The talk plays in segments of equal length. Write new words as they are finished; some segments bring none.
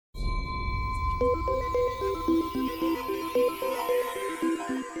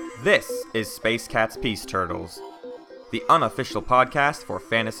This is Space Cat's Peace Turtles, the unofficial podcast for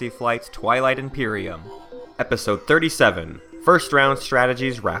Fantasy Flight's Twilight Imperium. Episode 37, First Round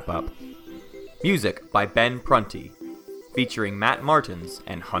Strategies Wrap-Up. Music by Ben Prunty, featuring Matt Martins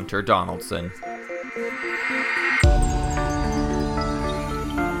and Hunter Donaldson.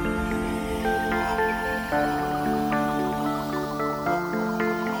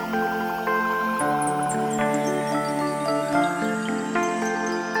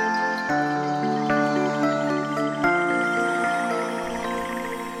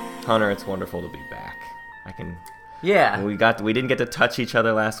 Hunter, it's wonderful to be back. We didn't get to touch each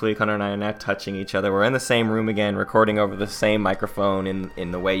other last week. Hunter and I are not touching each other. We're in the same room again, recording over the same microphone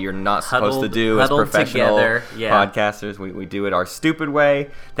in the way you're not supposed to do as professional podcasters. We do it our stupid way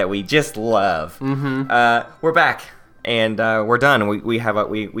that we just love. Mm-hmm. We're back and we're done.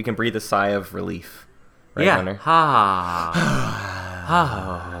 We can breathe a sigh of relief. Right, Hunter?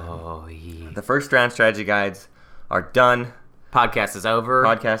 The first round strategy guides are done. Podcast is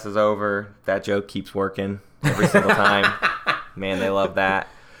over. That joke keeps working every single time. Man, they love that.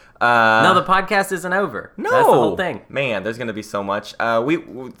 No, the podcast isn't over. No. That's the whole thing. Man, there's going to be so much.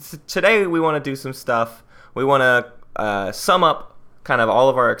 Today we want to do some stuff. We want to sum up kind of all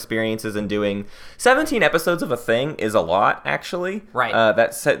of our experiences in doing 17 episodes of a thing is a lot, actually. Right.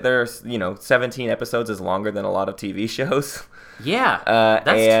 There's 17 episodes is longer than a lot of TV shows. Yeah,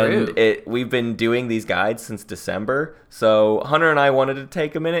 that's true. We've been doing these guides since December, so Hunter and I wanted to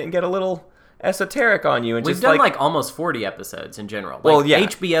take a minute and get a little esoteric on you. And we've done almost 40 episodes in general.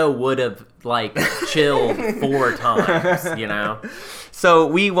 HBO would have chilled 4 times, So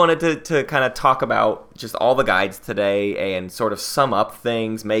we wanted to kind of talk about just all the guides today and sort of sum up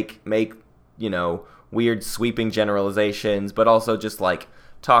things, make weird sweeping generalizations, but also just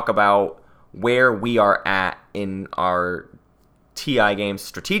talk about where we are at in our TI games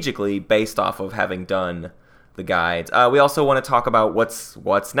strategically based off of having done the guides. We also want to talk about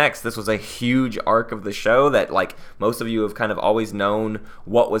what's next. This was a huge arc of the show that most of you have kind of always known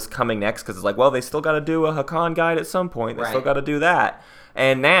what was coming next because it's they still got to do a Hakan guide at some point. They still got to do that.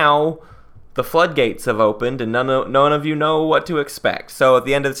 And now the floodgates have opened and none of you know what to expect. So at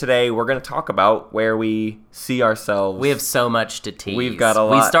the end of today, we're going to talk about where we see ourselves. We have so much to tease. We've got a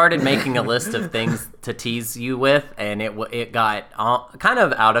lot. We started making a list of things to tease you with, and it got kind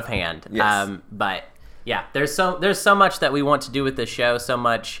of out of hand. Yes. But yeah, there's so much that we want to do with this show, so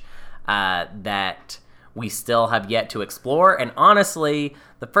much that we still have yet to explore. And honestly,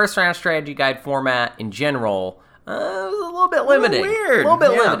 the first round strategy guide format in general was a little bit limiting. Weird. A little bit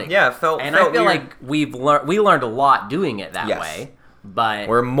limiting. Yeah, it felt I feel weird. like we learned a lot doing it that way. But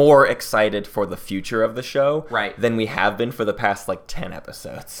we're more excited for the future of the show than we have been for the past 10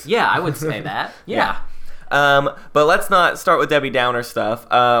 episodes. Yeah, I would say that. Yeah. But let's not start with Debbie Downer stuff.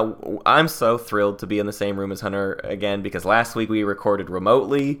 I'm so thrilled to be in the same room as Hunter again because last week we recorded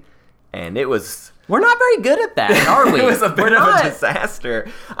remotely and it was... We're not very good at that, are we? It was a bit of a disaster.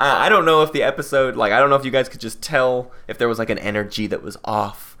 I don't know if the episode, I don't know if you guys could just tell if there was an energy that was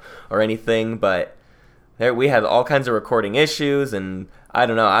off or anything, but we had all kinds of recording issues, and I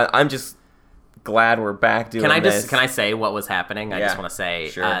don't know. I'm just glad we're back doing this. Can I say what was happening? I just want to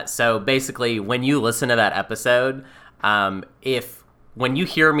say. Sure. So basically, when you listen to that episode, when you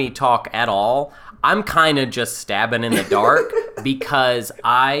hear me talk at all, I'm kind of just stabbing in the dark because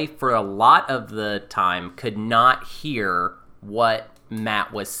I, for a lot of the time, could not hear what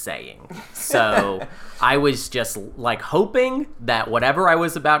Matt was saying. So I was just hoping that whatever I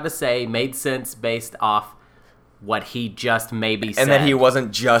was about to say made sense based off what he just maybe said. And that he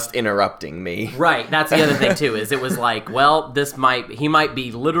wasn't just interrupting me. Right. That's the other thing, too, is it was he might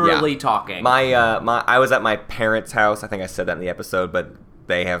be literally talking. I was at my parents' house. I think I said that in the episode, but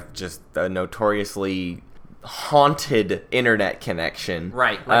they have just a notoriously haunted internet connection.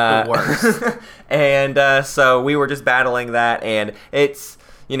 Right, the worst. And so we were just battling that, and it's,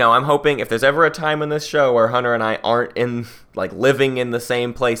 I'm hoping if there's ever a time in this show where Hunter and I aren't living in the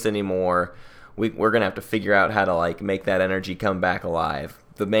same place anymore, we're going to have to figure out how to make that energy come back alive.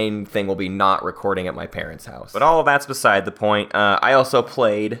 The main thing will be not recording at my parents' house. But all of that's beside the point. I also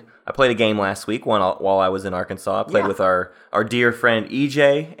played a game last week while I was in Arkansas. I played with our dear friend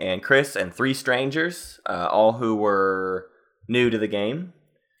EJ and Chris and 3 strangers, all who were new to the game.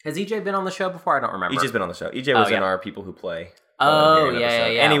 Has EJ been on the show before? I don't remember. EJ's been on the show. EJ was in our People Who Play. Oh, yeah.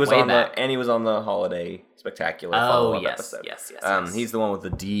 And he was on the Holiday Spectacular follow-up episode. Yes. He's the one with the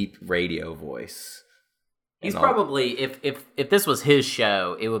deep radio voice. He's and all. probably if this was his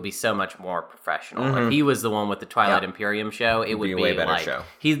show, it would be so much more professional. If he was the one with the Twilight Imperium show, it would be a way better like show.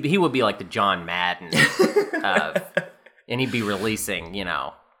 he would be like the John Madden, and he'd be releasing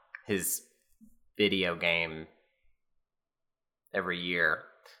his video game every year.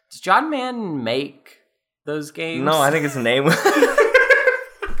 Does John Madden make those games? No, I think his name.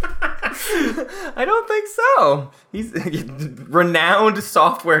 I don't think so. He's renowned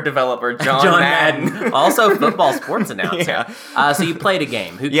software developer John Madden. Also football sports announcer. Yeah. So you played a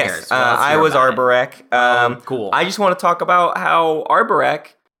game. Who Yes, cares? I was Arborek. Cool. I just want to talk about how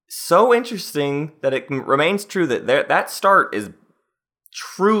Arborek, so interesting that it remains true that that start is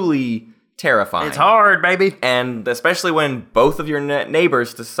truly terrifying. It's hard, baby. And especially when both of your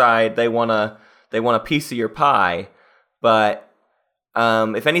neighbors decide they want a piece of your pie. But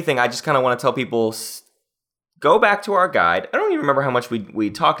if anything, I just kind of want to tell people, go back to our guide. I don't even remember how much we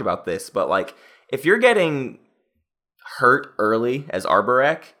talked about this, but like, if you're getting hurt early as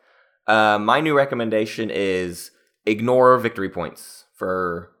Arborek, my new recommendation is ignore victory points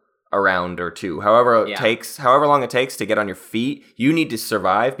for a round or two. However long it takes to get on your feet, you need to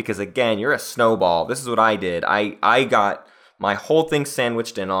survive, because again, you're a snowball. This is what I did. I got my whole thing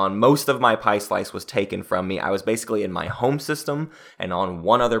sandwiched in on. Most of my pie slice was taken from me. I was basically in my home system and on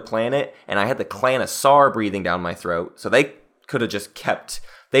one other planet, and I had the clan of Sar breathing down my throat. So they could have just kept...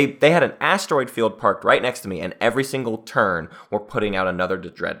 They had an asteroid field parked right next to me, and every single turn we're putting out another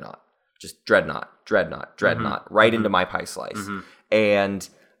dreadnought. Just dreadnought, right into my pie slice. And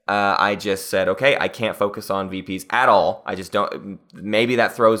I just said, okay, I can't focus on VPs at all. I just don't. Maybe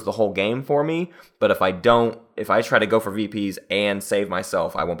that throws the whole game for me. But if I try to go for VPs and save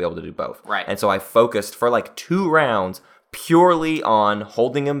myself, I won't be able to do both. Right. And so I focused for like 2 rounds purely on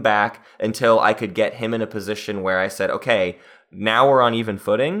holding him back until I could get him in a position where I said, okay, now we're on even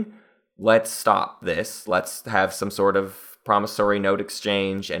footing. Let's stop this. Let's have some sort of promissory note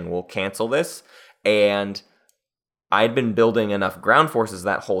exchange and we'll cancel this. And I'd been building enough ground forces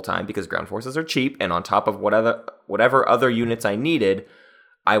that whole time, because ground forces are cheap, and on top of whatever other units I needed,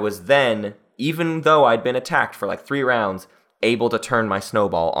 I was then, even though I'd been attacked for like 3 rounds, able to turn my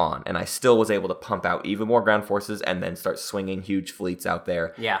snowball on, and I still was able to pump out even more ground forces and then start swinging huge fleets out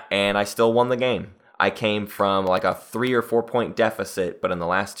there. Yeah. And I still won the game. I came from like a 3 or 4 point deficit, but in the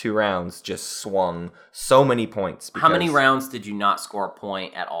last 2 rounds just swung so many points. How many rounds did you not score a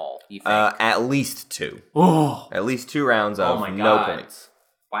point at all, you think? At least 2. Oh. At least 2 rounds of no points.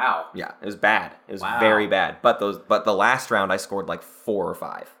 Wow. Yeah, it was bad. It was very bad. But the last round I scored like 4 or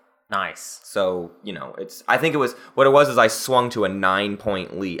 5. Nice. So, I think what it was is I swung to a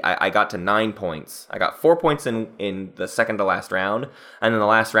 9-point lead. I got to 9 points. I got 4 points in the second to last round. And then the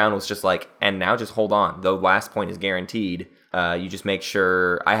last round was just like, and now just hold on. The last point is guaranteed. You just make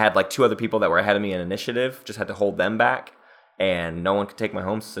sure. I had like 2 other people that were ahead of me in initiative, just had to hold them back. And no one could take my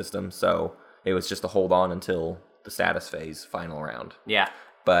home system. So it was just a hold on until the status phase final round. Yeah.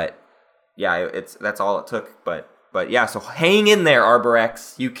 But yeah, that's all it took. But yeah, so hang in there,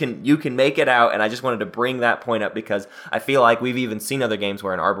 Arborex. You can make it out, and I just wanted to bring that point up because I feel like we've even seen other games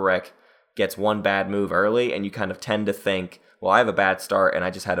where an Arborek gets one bad move early, and you kind of tend to think, well, I have a bad start, and I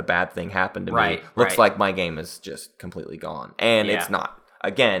just had a bad thing happen to me. Looks like my game is just completely gone. And it's not.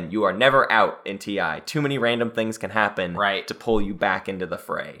 Again, you are never out in TI. Too many random things can happen to pull you back into the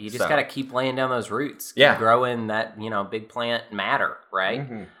fray. You just got to keep laying down those roots. Keep growing that, big plant matter, right?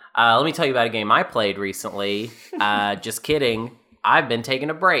 Mm-hmm. Let me tell you about a game I played recently. Just kidding. I've been taking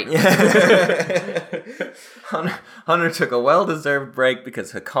a break. Hunter took a well-deserved break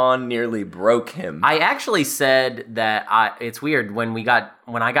because Hakan nearly broke him. I actually said that it's weird. When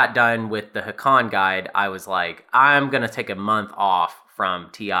I got done with the Hakan guide, I was like, I'm going to take a month off from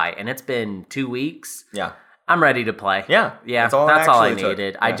TI. And it's been 2 weeks. Yeah. I'm ready to play. Yeah. That's all I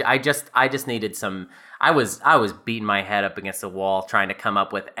needed. Yeah. I just needed some... I was beating my head up against the wall trying to come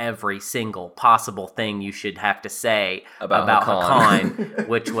up with every single possible thing you should have to say about Hakan,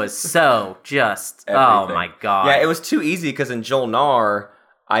 which was so just, oh my God. Yeah, it was too easy because in Jolnar,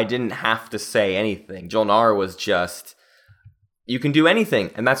 I didn't have to say anything. Jolnar was just, you can do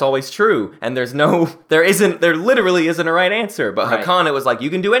anything, and that's always true. And there literally isn't a right answer. But Hakan, it was like, you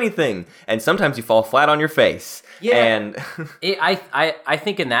can do anything. And sometimes you fall flat on your face. Yeah, and I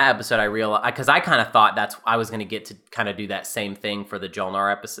think in that episode I realized, because I kind of thought I was going to get to kind of do that same thing for the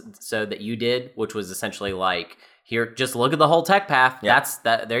Jolnar episode that you did, which was essentially like, here, just look at the whole tech path. Yeah.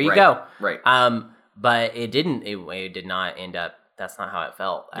 There you go. Right. But it didn't. It did not end up. That's not how it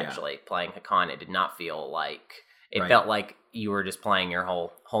felt. Actually, playing Hakan, it did not feel like. It felt like you were just playing your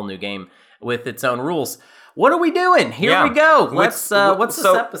whole new game with its own rules. What are we doing? Here we go. What's this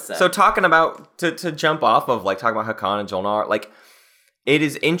episode? So talking about, to jump off of, like, talking about Hakan and Jol-Nar, like, it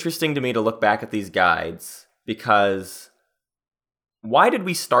is interesting to me to look back at these guides, because why did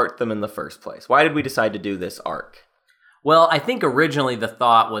we start them in the first place? Why did we decide to do this arc? Well, I think originally the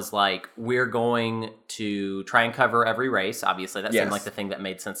thought was, like, we're going to try and cover every race. Obviously, that seemed like the thing that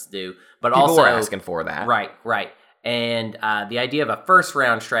made sense to do. But People also, were asking for that. Right. And the idea of a first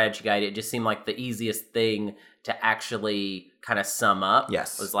round strategy guide, it just seemed like the easiest thing to actually kind of sum up.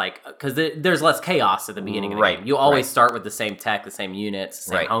 Yes. Was like, because there's less chaos at the beginning of the game. You always start with the same tech, the same units,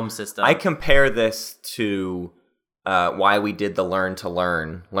 the same home system. I compare this to why we did the learn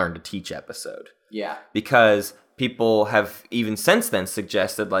to teach episode. Yeah. Because people have even since then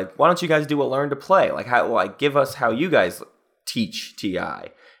suggested, like, why don't you guys do a learn to play? Like, give us how you guys teach TI.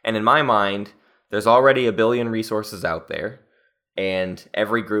 And in my mind, there's already a billion resources out there, and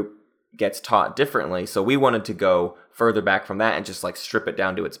every group gets taught differently. So we wanted to go further back from that and just, like, strip it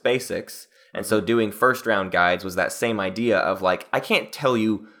down to its basics. And so doing first round guides was that same idea of, like, I can't tell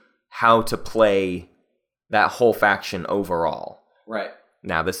you how to play that whole faction overall. Right.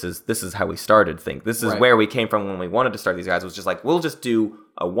 Now, this is how we started things. This is where we came from when we wanted to start these guides, was just like, we'll just do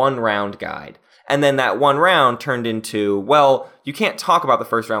a one-round guide. And then that one round turned into, well, you can't talk about the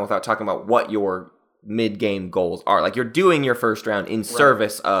first round without talking about what your mid-game goals are. Like, you're doing your first round in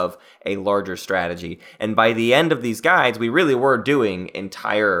service of a larger strategy. And by the end of these guides, we really were doing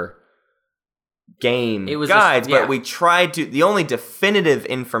entire game guides, but we tried to, the only definitive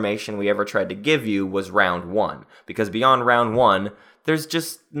information we ever tried to give you was round one. Because beyond round one, there's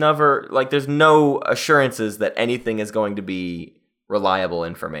just never, like, there's no assurances that anything is going to be reliable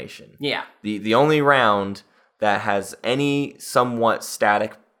information. Yeah. The only round that has any somewhat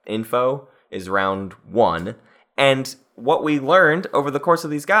static info is round one. And what we learned over the course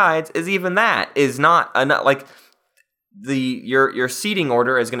of these guides is even that is not enough. Like, your seeding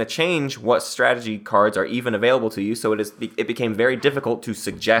order is going to change what strategy cards are even available to you. So it became very difficult to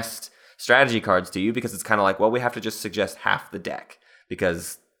suggest strategy cards to you, because it's kind of like, well, we have to just suggest half the deck,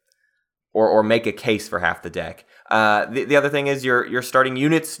 because or make a case for half the deck. The other thing is your starting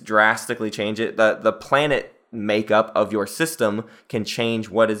units drastically change it. The planet makeup of your system can change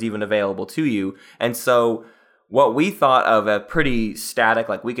what is even available to you. And so what we thought of a pretty static,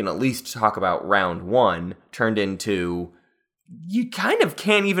 like, we can at least talk about round one, turned into, you kind of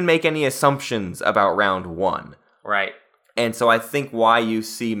can't even make any assumptions about round one. Right. And so I think why you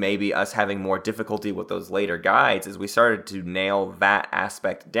see maybe us having more difficulty with those later guides is we started to nail that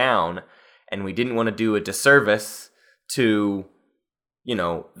aspect down, and we didn't want to do a disservice to, you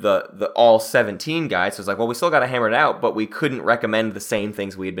know, the all 17 guides. So it's like, well, we still got to hammer it out, but we couldn't recommend the same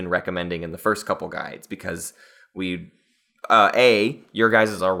things we had been recommending in the first couple guides, because your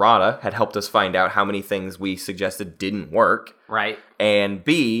guys' errata had helped us find out how many things we suggested didn't work. Right. And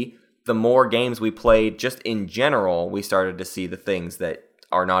B, the more games we played just in general, we started to see the things that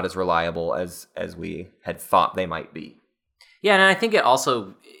are not as reliable as we had thought they might be. Yeah, and I think it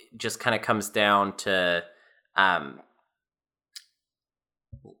also just kind of comes down to,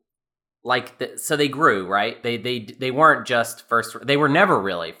 so they grew, right? They weren't just they were never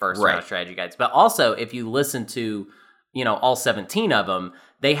really first round strategy guides. But also, if you listen to, you know, all 17 of them,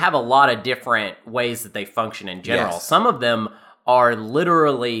 they have a lot of different ways that they function in general. Yes. Some of them are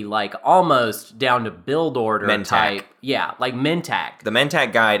literally, like, almost down to build order type. Yeah, like Mentak. The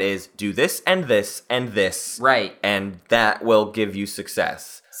Mentak guide is do this and this and this. Right. And that will give you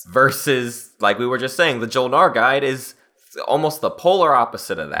success. Versus, like we were just saying, the Jol-Nar guide is almost the polar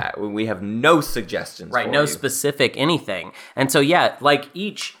opposite of that. We have no suggestions. Right, no specific anything. And so, yeah, like,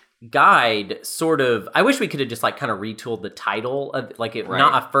 each guide sort of, I wish we could have just, like, kind of retooled the title of, like,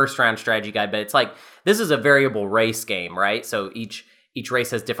 not a first round strategy guide, but it's like, this is a variable race game, right? So each race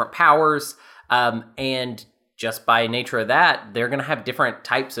has different powers, and just by nature of that, they're going to have different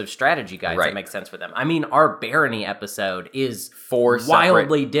types of strategy guides that make sense for them. I mean, our Barony episode is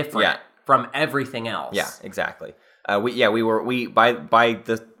wildly different from everything else. Yeah, exactly. By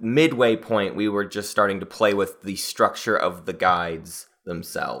the midway point, we were just starting to play with the structure of the guides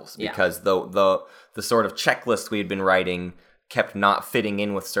themselves, because the sort of checklist we had been writing kept not fitting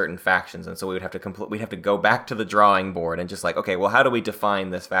in with certain factions, and so we'd have to go back to the drawing board and just like, okay, well, how do we define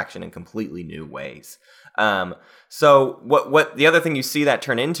this faction in completely new ways? So what the other thing you see that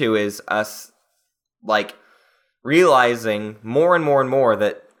turn into is us, like, realizing more and more and more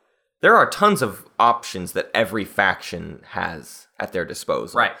that there are tons of options that every faction has at their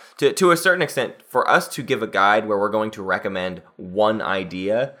disposal. Right. To a certain extent, for us to give a guide where we're going to recommend one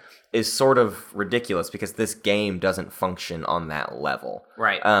idea is sort of ridiculous because this game doesn't function on that level.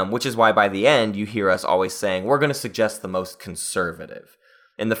 Right. Which is why by the end you hear us always saying, we're going to suggest the most conservative.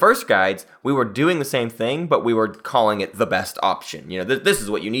 In the first guides, we were doing the same thing, but we were calling it the best option. This is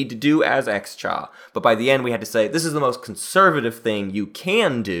what you need to do as Xxcha. But by the end, we had to say, this is the most conservative thing you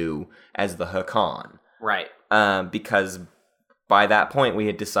can do as the Hacan. Right. Because by that point, we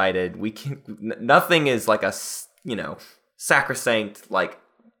had decided nothing is like a, sacrosanct, like,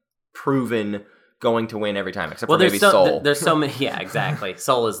 proven going to win every time, except for maybe Soul. There's so many, yeah, exactly.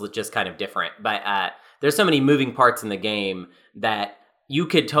 Soul is just kind of different. But there's so many moving parts in the game that you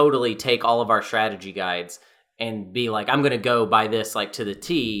could totally take all of our strategy guides and be like, I'm going to go by this like to the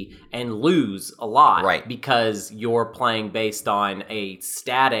T and lose a lot. Right. Because you're playing based on a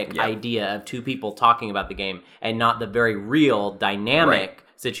static idea of two people talking about the game and not the very real dynamic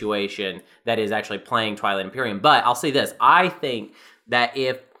situation that is actually playing Twilight Imperium. But I'll say this. I think that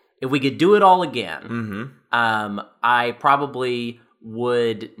if we could do it all again, I probably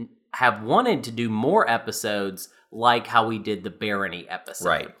would have wanted to do more episodes like how we did the Barony episode.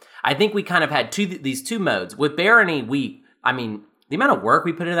 Right. I think we kind of had these two modes. With Barony, the amount of work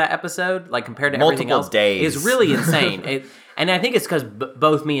we put into that episode, like compared to everything else, days. is really insane. And I think it's because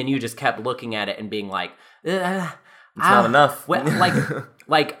both me and you just kept looking at it and being like, it's not enough. Well,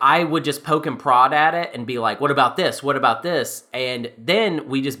 like I would just poke and prod at it and be like, what about this? What about this? And then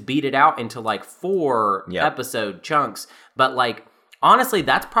we just beat it out into like 4 episode chunks. But like, honestly,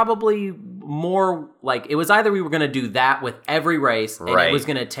 that's probably more like, it was either we were going to do that with every race and it was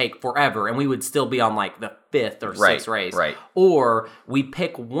going to take forever and we would still be on like the 5th or 6th race. Right. Or we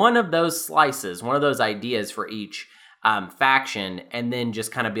pick one of those slices, one of those ideas for each faction, and then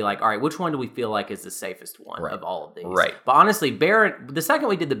just kind of be like, all right, which one do we feel like is the safest one of all of these? Right. But honestly, the second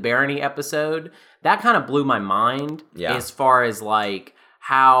we did the Barony episode, that kind of blew my mind as far as like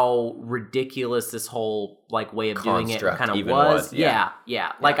how ridiculous this whole like way of doing it kind of was. Yeah.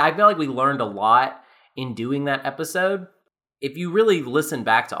 Like I feel like we learned a lot in doing that episode. If you really listen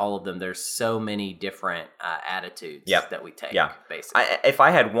back to all of them, there's so many different attitudes that we take. Yeah. Basically, if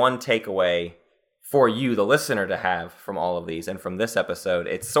I had one takeaway for you, the listener, to have from all of these and from this episode,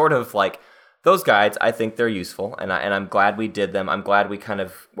 it's sort of like those guides. I think they're useful, and I'm glad we did them. I'm glad we kind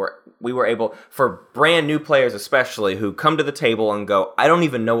of were able, for brand new players especially, who come to the table and go, I don't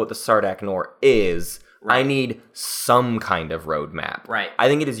even know what the Sardak Nor is. Right. I need some kind of roadmap. Right. I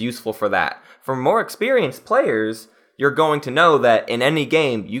think it is useful for that. For more experienced players, you're going to know that in any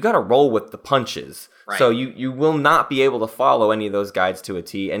game, you got to roll with the punches. Right. So you will not be able to follow any of those guides to a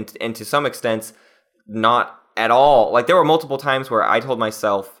T, and to some extent, not at all. Like, there were multiple times where I told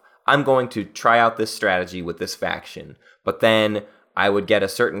myself, I'm going to try out this strategy with this faction, but then I would get a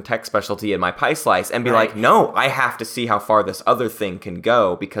certain tech specialty in my pie slice and be like, no, I have to see how far this other thing can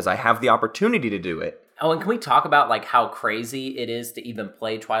go because I have the opportunity to do it. Oh, and can we talk about like how crazy it is to even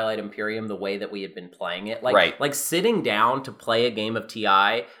play Twilight Imperium the way that we had been playing it? Like sitting down to play a game of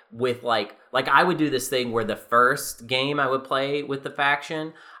TI with like I would do this thing where the first game I would play with the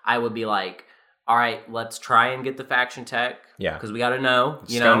faction, I would be like, all right, let's try and get the faction tech. Yeah. Because we got to know.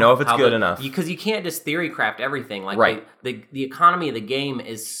 Gotta know if it's good enough. Because you can't just theory craft everything. Like the economy of the game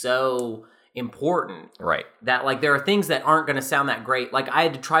is so important. Right. That like there are things that aren't going to sound that great. Like I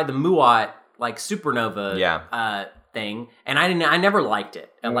had to try the Muat like supernova thing, and I never liked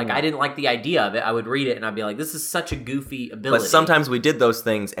it. And like I didn't like the idea of it. I would read it and I'd be like, this is such a goofy ability. But sometimes we did those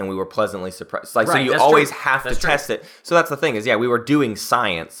things and we were pleasantly surprised. Like, so you always have to test it. So that's the thing is, we were doing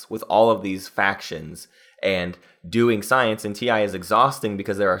science with all of these factions, and doing science in TI is exhausting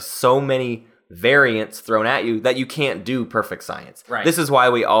because there are so many variants thrown at you that you can't do perfect science. Right. This is why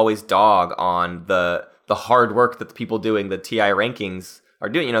we always dog on the hard work that the people doing the TI rankings are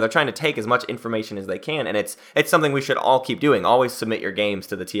doing. They're trying to take as much information as they can, and it's something we should all keep doing. Always submit your games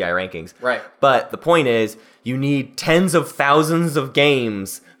to the TI rankings. Right. But the point is, you need tens of thousands of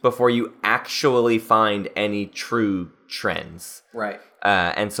games before you actually find any true trends. Right.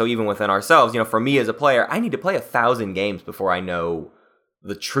 And so even within ourselves, for me as a player, I need to play 1,000 games before I know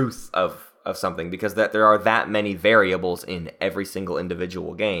the truth of something, because there are that many variables in every single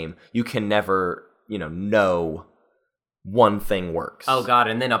individual game. You can never, know one thing works. Oh god,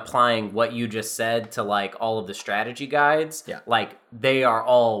 and then applying what you just said to like all of the strategy guides, like they are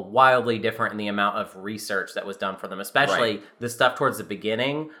all wildly different in the amount of research that was done for them, especially the stuff towards the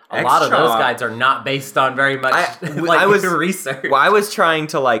beginning. A lot of those guides are not based on very much research. Well, I was trying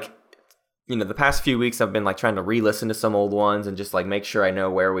to the past few weeks I've been trying to re-listen to some old ones and just make sure I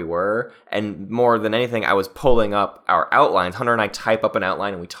know where we were. And more than anything, I was pulling up our outlines. Hunter and I type up an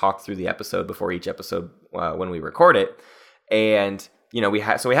outline and we talk through the episode before each episode when we record it. And we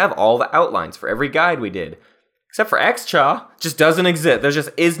have all the outlines for every guide we did. Except for Xcha, just doesn't exist. There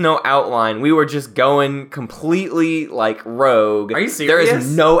just is no outline. We were just going completely like rogue. Are you serious? There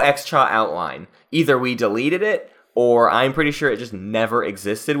is no Xcha outline. Either we deleted it, or I'm pretty sure it just never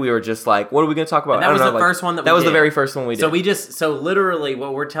existed. We were just like, what are we going to talk about? And that was the first one that we did. That was the very first one we did. So literally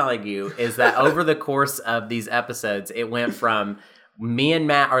what we're telling you is that over the course of these episodes, it went from me and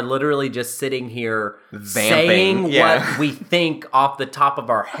Matt are literally just sitting here vamping, saying what we think off the top of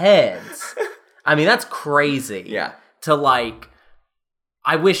our heads. I mean, that's crazy. Yeah. To like,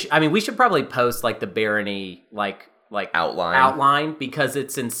 we should probably post like the Barony like outline because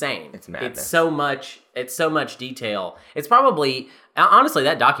it's insane. It's madness. It's so much detail. It's probably, honestly,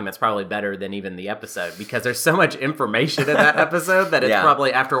 that document's probably better than even the episode because there's so much information in that episode that it's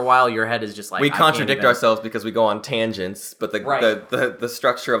probably, after a while, your head is just like, we contradict ourselves because we go on tangents, but the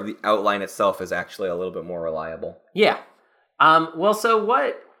structure of the outline itself is actually a little bit more reliable. Yeah. Well, so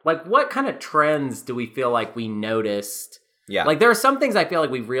what kind of trends do we feel like we noticed? Yeah. Like, there are some things I feel like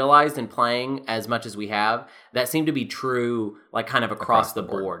we've realized in playing as much as we have that seem to be true, like, kind of across the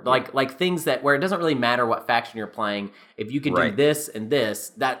board. Like things that, where it doesn't really matter what faction you're playing, if you can do this and this,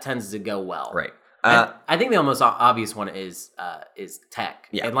 that tends to go well. Right. I think the most obvious one is tech.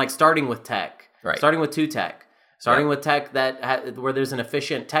 Yeah. And, like, starting with tech. Right. Starting with 2-tech. Starting with tech where there's an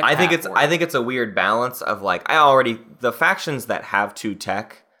efficient tech. I think it's a weird balance of, like, the factions that have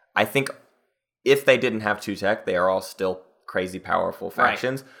 2-tech, I think if they didn't have 2-tech, they are all still crazy powerful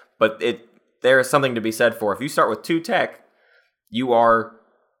factions. Right. But there is something to be said for, if you start with 2-tech, you are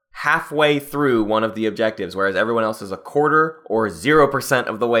halfway through one of the objectives, whereas everyone else is a quarter or 0%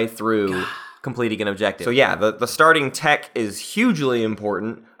 of the way through completing an objective. So yeah, the starting tech is hugely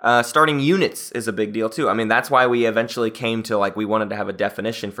important. Starting units is a big deal too. I mean, that's why we eventually came to, like, we wanted to have a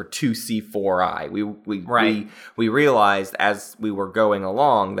definition for 2C4I. We realized as we were going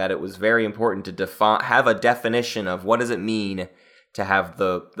along that it was very important to have a definition of what does it mean to have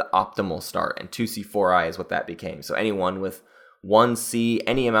the optimal start, and 2C4I is what that became. So anyone with 1C,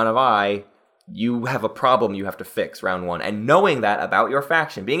 any amount of I, you have a problem you have to fix round one. And knowing that about your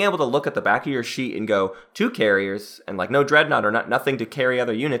faction, being able to look at the back of your sheet and go, 2 carriers, and, like, no dreadnought or nothing to carry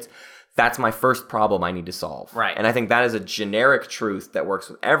other units, that's my first problem I need to solve. Right. And I think that is a generic truth that works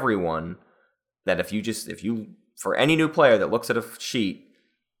with everyone, that if you for any new player that looks at a sheet,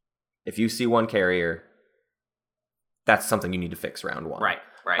 if you see 1 carrier, that's something you need to fix round one. Right.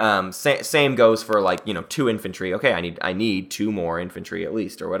 Right. Same goes for, like, 2 infantry. Okay, I need 2 more infantry at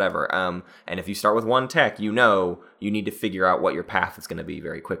least, or whatever. And if you start with 1 tech, you need to figure out what your path is going to be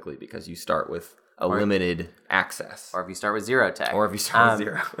very quickly because you start with limited access. Or if you start with 0 tech. Or if you start with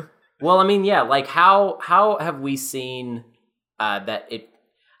 0. Well, I mean, yeah, like, how have we seen that it?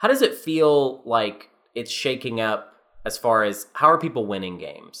 How does it feel like it's shaking up? As far as how are people winning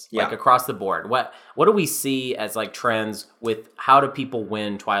games, like across the board? What do we see as, like, trends with how do people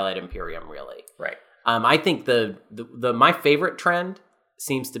win Twilight Imperium really? Right. I think the my favorite trend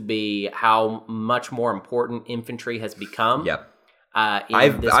seems to be how much more important infantry has become. Yep.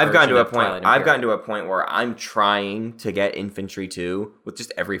 I've gotten to a point. I've gotten to a point where I'm trying to get infantry too with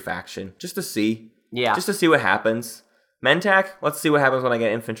just every faction, just to see. Yeah. Just to see what happens. Mentak, let's see what happens when I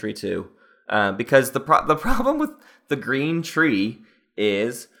get infantry too. Because the problem with the green tree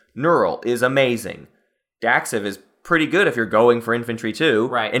is Neural is amazing. Daxiv is pretty good if you're going for infantry 2.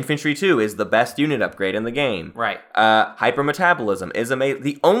 Right. Infantry 2 is the best unit upgrade in the game. Right. Hypermetabolism is amazing.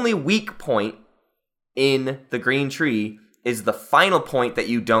 The only weak point in the green tree is the final point that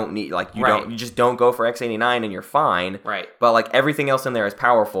you don't need. Like, you just don't go for X89 and you're fine. Right. But, like, everything else in there is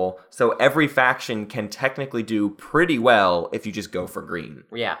powerful. So every faction can technically do pretty well if you just go for green.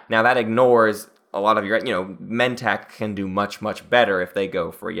 Yeah. Now that ignores a lot of your, Mentak can do much, much better if they go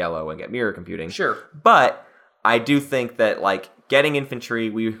for yellow and get mirror computing. Sure. But I do think that, like, getting infantry,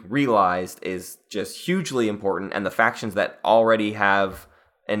 we realized, is just hugely important. And the factions that already have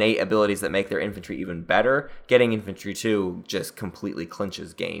innate abilities that make their infantry even better, getting infantry 2 just completely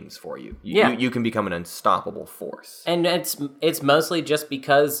clinches games for you. You can become an unstoppable force. And it's mostly just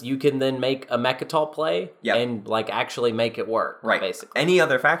because you can then make a Mechatol play and, like, actually make it work. Right. Basically. Any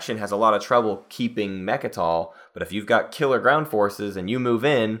other faction has a lot of trouble keeping Mechatol, but if you've got killer ground forces and you move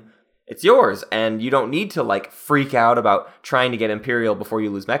in, it's yours, and you don't need to, like, freak out about trying to get Imperial before you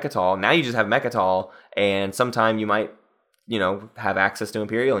lose Mechatol. Now you just have Mechatol, and sometime you might have access to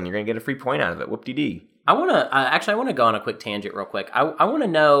Imperial, and you're going to get a free point out of it. Whoop-de-dee. I want to go on a quick tangent real quick. I want to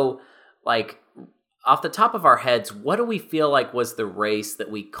know, like, off the top of our heads, what do we feel like was the race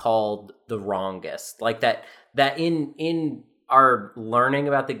that we called the wrongest? Like, that in our learning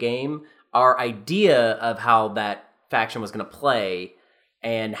about the game, our idea of how that faction was going to play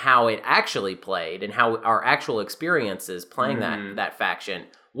and how it actually played and how our actual experiences playing that faction,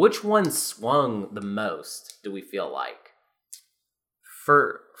 which one swung the most, do we feel like?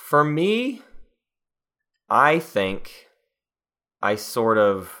 For me, I think I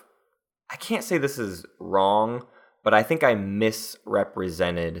can't say this is wrong, but I think I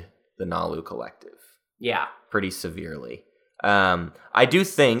misrepresented the Naalu Collective. Yeah. Pretty severely. I do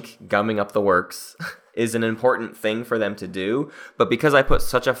think gumming up the works is an important thing for them to do, but because I put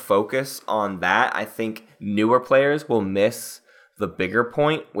such a focus on that, I think newer players will miss the bigger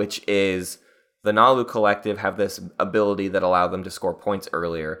point, which is the Naalu Collective have this ability that allow them to score points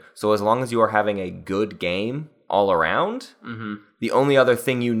earlier. So as long as you are having a good game all around, the only other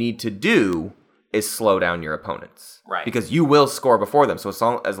thing you need to do is slow down your opponents. Right. Because you will score before them. So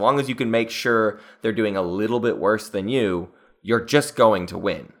as long as you can make sure they're doing a little bit worse than you, you're just going to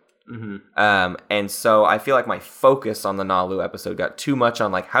win. And so I feel like my focus on the Naalu episode got too much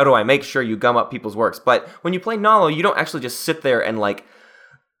on like, how do I make sure you gum up people's works? But when you play Naalu, you don't actually just sit there and like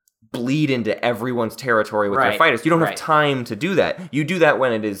bleed into everyone's territory with your fighters. You don't have time to do that. You do that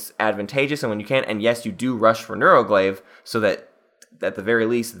when it is advantageous and when you can. And yes, you do rush for Neuroglaive so that at the very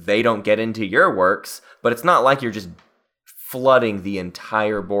least they don't get into your works. But it's not like you're just flooding the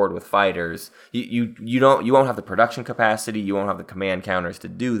entire board with fighters. You won't have the production capacity. You won't have the command counters to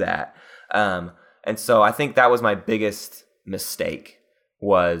do that. And so I think that was my biggest mistake.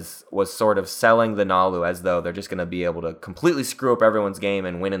 Was sort of selling the Naalu as though they're just going to be able to completely screw up everyone's game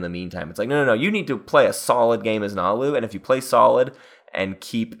and win in the meantime. It's like, no, you need to play a solid game as Naalu, and if you play solid and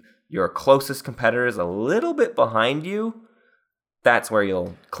keep your closest competitors a little bit behind you, that's where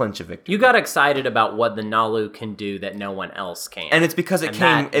you'll clinch a victory. You got excited about what the Naalu can do that no one else can. And it's because it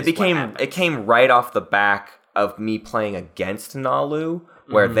came right off the back of me playing against Naalu,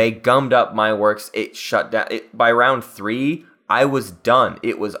 where they gummed up my works, it shut down. By round 3, I was done.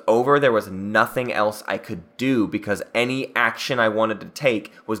 It was over. There was nothing else I could do because any action I wanted to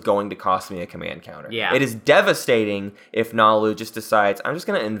take was going to cost me a command counter. Yeah. It is devastating if Naalu just decides, I'm just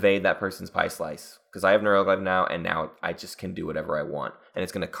going to invade that person's pie slice because I have Neuroglaive now, and now I just can do whatever I want. And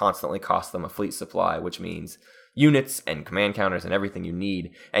it's going to constantly cost them a fleet supply, which means units and command counters and everything you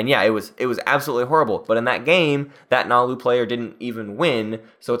need. And yeah, it was absolutely horrible. But in that game, that Naalu player didn't even win.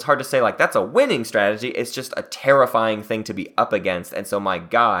 So it's hard to say like that's a winning strategy. It's just a terrifying thing to be up against. And so my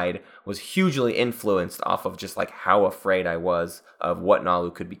guide was hugely influenced off of just like how afraid I was of what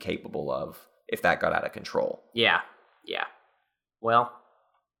Naalu could be capable of if that got out of control. Yeah. Well,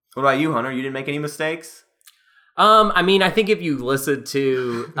 what about you, Hunter? You didn't make any mistakes? I mean, I think if you listen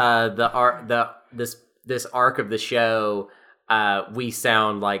to this arc of the show, we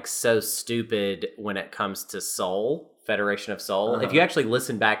sound like so stupid when it comes to Soul, Federation of Soul. If you actually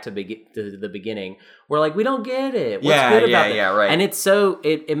listen back to the beginning, we're like, we don't get it. What's good about it? Yeah, right. And it's so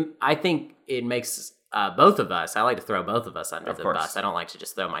I think it makes both of us. I like to throw both of us under the bus. I don't like to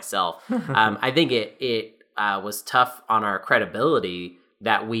just throw myself. I think it was tough on our credibility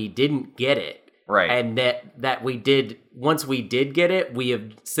that we didn't get it. Right. And that we did, once we did get it, we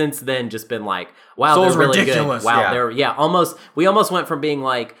have since then just been like, wow, Soul's they're really ridiculous. good. Wow, yeah. we almost went from being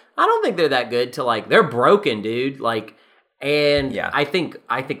like, I don't think they're that good to like, they're broken, dude. Like, and yeah. I think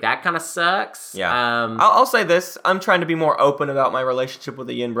that kind of sucks. Yeah. I'll say this. I'm trying to be more open about my relationship with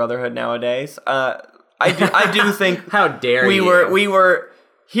the Yin Brotherhood nowadays. I do think how dare we were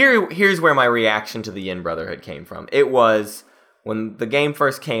here's where my reaction to the Yin Brotherhood came from. It was when the game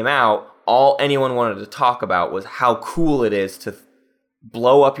first came out, all anyone wanted to talk about was how cool it is to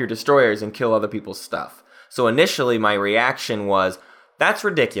blow up your destroyers and kill other people's stuff. So initially my reaction was, that's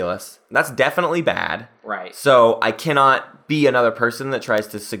ridiculous. That's definitely bad. Right. So I cannot be another person that tries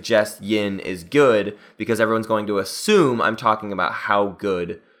to suggest Yin is good because everyone's going to assume I'm talking about how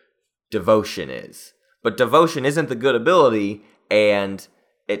good Devotion is. But Devotion isn't the good ability, and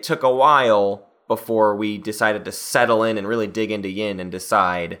it took a while before we decided to settle in and really dig into Yin and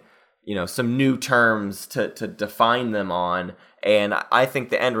decide, some new terms to define them on. And I think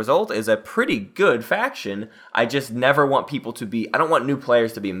the end result is a pretty good faction. I just never want I don't want new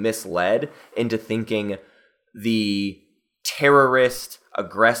players to be misled into thinking the terrorist,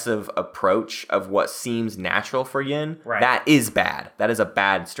 aggressive approach of what seems natural for Yin. Right. That is bad. That is a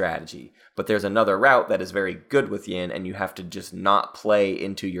bad strategy. But there's another route that is very good with Yin, and you have to just not play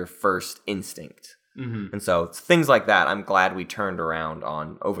into your first instinct. Mm-hmm. And so it's things like that I'm glad we turned around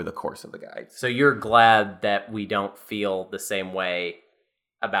on over the course of the guide. So you're glad that we don't feel the same way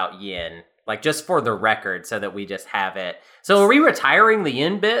about Yin. Like, just for the record, so that we just have it. So are we retiring the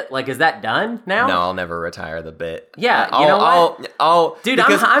yin bit? Like, is that done now? No, I'll never retire the bit. Yeah, you know what? Dude,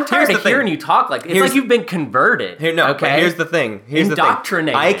 I'm tired of hearing you talk like it's like you've been converted. But here's the thing.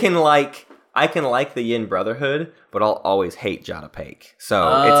 Indoctrinated. I can like the Yin Brotherhood, but I'll always hate Jada Pake. So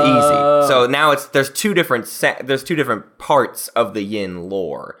it's easy. So now there's two different parts of the Yin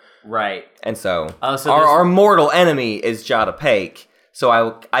lore. Right. And so our mortal enemy is Jada Pake. So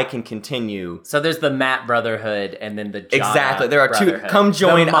I can continue. So there's the Matt Brotherhood and then the Jada Exactly. There are Brotherhood. two. Come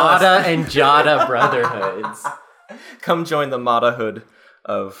join the us. Mata and Jada Brotherhoods. Come join the Mata-hood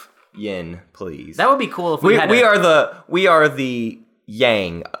of Yin, please. That would be cool if we are the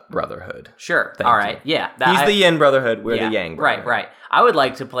Yang Brotherhood. Sure. Thank All right. you. Yeah. He's the Yin Brotherhood. We're the Yang Brotherhood. Right. I would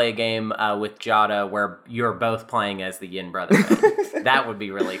like to play a game with Jada where you're both playing as the Yin Brotherhood. That would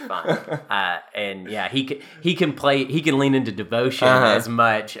be really fun. And yeah, he can lean into devotion as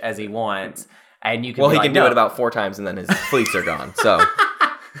much as he wants, and you can. Well, he can do it about 4 times, and then his fleets are gone. So.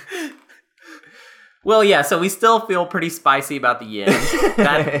 Well, yeah. So we still feel pretty spicy about the Yin.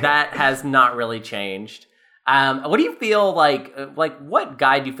 that has not really changed. What do you feel like? What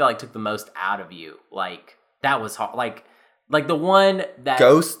guide do you feel like took the most out of you? Like that was hard. Like the one that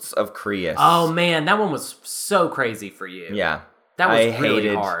Ghosts of Creus. Oh man, that one was so crazy for you. Yeah, that was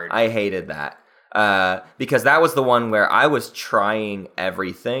really hard. I hated that because that was the one where I was trying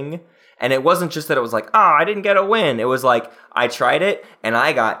everything, and it wasn't just that it was like, I didn't get a win. It was like I tried it and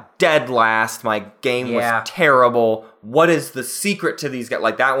I got dead last. My game was terrible. What is the secret to these guys?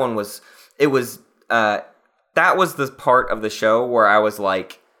 Like that one was. It was. That was the part of the show where I was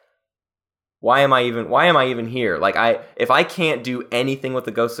like, why am I even here? Like if I can't do anything with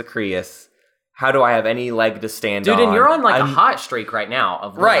the Ghosts of Creus, how do I have any leg to stand on? Dude, and you're on a hot streak right now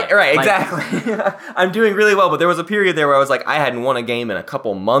of Right, exactly. I'm doing really well, but there was a period there where I was like, I hadn't won a game in a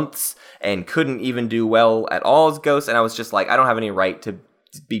couple months and couldn't even do well at all as Ghost, and I was just like, I don't have any right to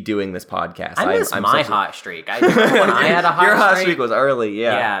be doing this podcast. I miss my hot streak. I remember when I had a hot streak. Your hot streak was early,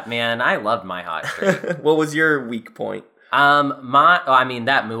 yeah. Yeah, man, I loved my hot streak. What was your weak point? That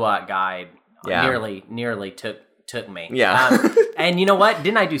Muat guide nearly took me. Yeah. And you know what?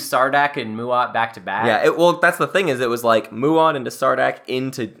 Didn't I do Sardak and Muat back to back? Yeah, well, that's the thing is it was like Muat into Sardak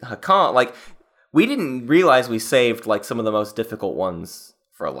into Hakan. Like, we didn't realize we saved like some of the most difficult ones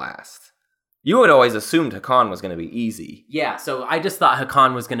for last. You had always assumed Hakan was going to be easy. Yeah, so I just thought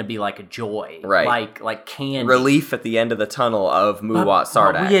Hakan was going to be like a joy. Right. Like candy. Relief at the end of the tunnel of Muat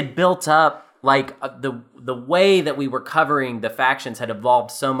Sardak. But we had built up, like, the way that we were covering the factions had evolved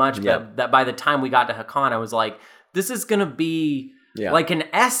so much that by the time we got to Hakan, I was like, this is going to be... Yeah. Like an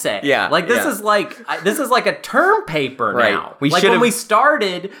essay. Yeah. Like this is like a term paper now. When we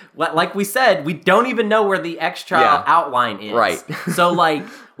started, like we said, we don't even know where the extra outline is. Right. So like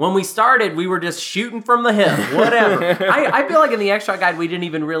when we started, we were just shooting from the hip. Whatever. I feel like in the extra guide we didn't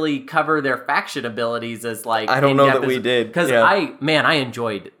even really cover their faction abilities as like I don't know that we did. Because I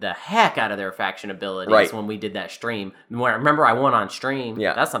enjoyed the heck out of their faction abilities when we did that stream. Remember I won on stream.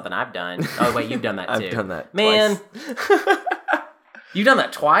 Yeah. That's something I've done. Oh wait, you've done that too. I've done that. Man. You've done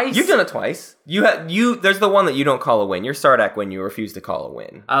that twice? You've done it twice. There's the one that you don't call a win. Your Sardak win, you refuse to call a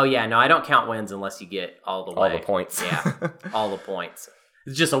win. Oh, yeah. No, I don't count wins unless you get all the way. All the points. Yeah, all the points.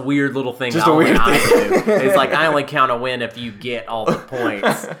 It's just a weird little thing. Just a weird thing. It's like I only count a win if you get all the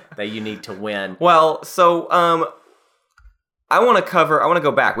points that you need to win. Well, so I want to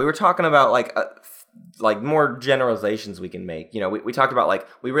go back. We were talking about like more generalizations we can make. You know, we talked about like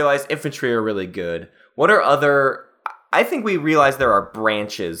we realized infantry are really good. What are other... I think we realize there are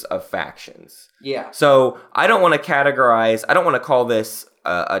branches of factions. Yeah. So I don't want to call this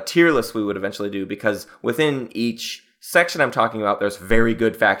a tier list we would eventually do because within each section I'm talking about, there's very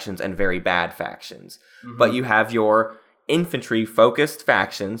good factions and very bad factions. Mm-hmm. But you have your infantry-focused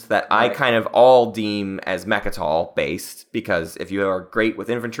factions that I kind of all deem as Mechatol-based because if you are great with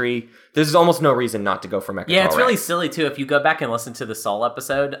infantry, there's almost no reason not to go for Mechatol. Yeah, it's really silly, too. If you go back and listen to the Sol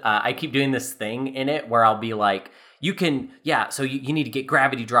episode, I keep doing this thing in it where I'll be like, you need to get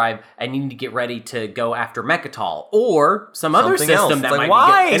Gravity Drive and you need to get ready to go after Mechatol or some other system that might be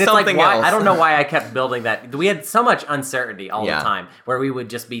good. And it's like, why? I don't know why I kept building that. We had so much uncertainty all the time where we would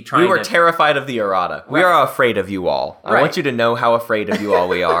just be trying to... We were terrified of the errata. We are afraid of you all. I want you to know how afraid of you all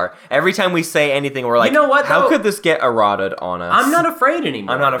we are. Every time we say anything, we're like, you know what, how could this get errataed on us? I'm not afraid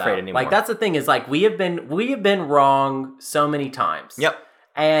anymore. I'm not afraid anymore. Like, that's the thing is, like, we have been wrong so many times. Yep.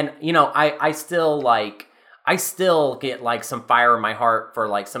 And, you know, I still get like some fire in my heart for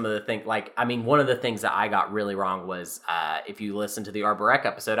like some of the things. Like, I mean, one of the things that I got really wrong was if you listen to the Arborek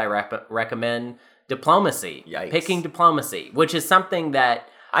episode, I recommend diplomacy, Yikes. picking diplomacy, which is something that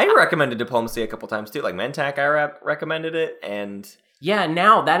I recommended Diplomacy a couple times too. Like Mentak, I recommended it, and yeah,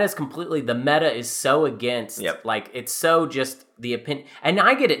 now that is completely, the meta is so against, Yep. like, it's so just the opinion. And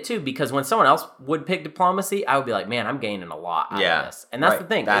I get it too, because when someone else would pick Diplomacy, I would be like, man, I'm gaining a lot out of this. And that's right. the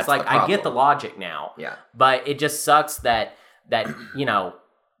thing. That's It's like, the I get the problem. logic now. Yeah. But it just sucks that you know,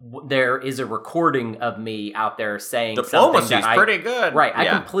 there is a recording of me out there saying Diplomacy's something that pretty good. Right, I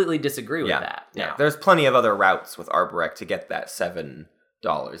Yeah. completely disagree with that. Yeah. now. There's plenty of other routes with Arborec to get that $7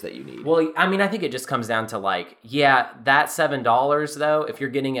 that you need. Well, I mean, I think it just comes down to like, yeah, that $7 though, if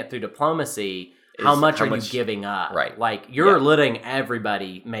you're getting it through Diplomacy, how much are you giving up? Right. Like, you're letting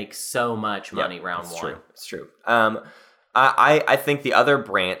everybody make so much money round that's one. True. It's true. I think the other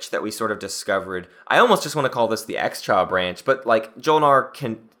branch that we sort of discovered, I almost just want to call this the Xcha branch, but like Jolnar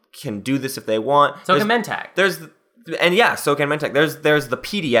can do this if they want. So can Mentak. So can Mentak. There's the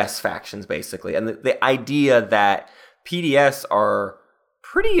PDS factions basically, and the idea that PDS are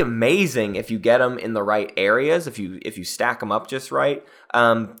pretty amazing if you get them in the right areas, if you stack them up just right.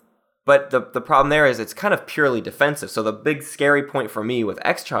 But the problem there is it's kind of purely defensive. So the big scary point for me with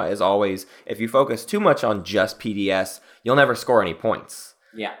Xcha is always, if you focus too much on just PDS, you'll never score any points.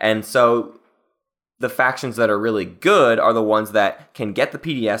 Yeah. And so the factions that are really good are the ones that can get the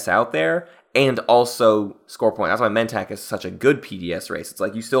PDS out there and also score points. That's why Mentak is such a good PDS race. It's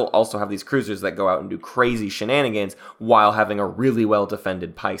like you still also have these cruisers that go out and do crazy shenanigans while having a really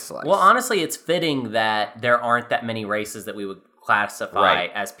well-defended pie slice. Well, honestly, it's fitting that there aren't that many races that we would classify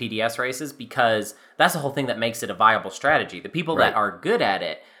as PDS races, because that's the whole thing that makes it a viable strategy. The people that are good at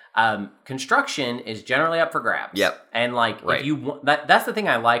it, construction is generally up for grabs. Yep. And like, if you want, that's the thing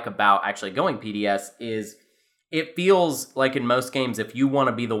I like about actually going PDS is it feels like in most games, if you want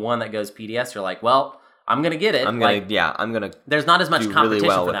to be the one that goes PDS, you're like, well, I'm going to get it. I'm going to There's not as much do competition really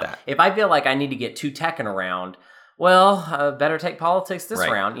well for with them. that. If I feel like I need to get 2 tech in a round, well, better take politics this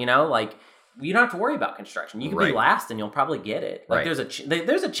round, you know, like, you don't have to worry about construction. You can be last and you'll probably get it. Like there's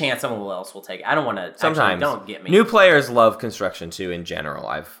a chance someone else will take it. I don't want to. Sometimes don't get me. New players love construction too. In general,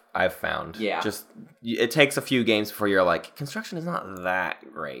 I've found. Yeah. Just it takes a few games before you're like, construction is not that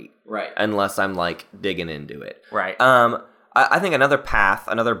great. Right. Unless I'm like digging into it. Right. I think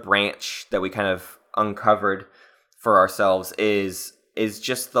another branch that we kind of uncovered for ourselves is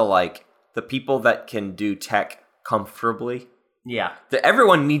just the people that can do tech comfortably. Yeah.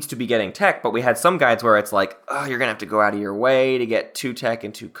 Everyone needs to be getting tech, but we had some guides where it's like, oh, you're going to have to go out of your way to get 2 tech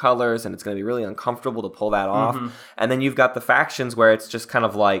and 2 colors, and it's going to be really uncomfortable to pull that off. Mm-hmm. And then you've got the factions where it's just kind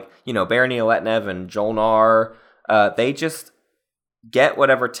of like, you know, Baron Neoletnev and Jolnar, they just get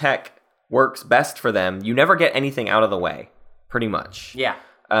whatever tech works best for them. You never get anything out of the way, pretty much. Yeah.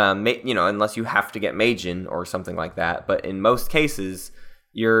 You know, unless you have to get Majin or something like that. But in most cases,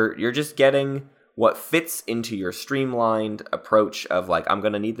 you're just getting what fits into your streamlined approach of like, I'm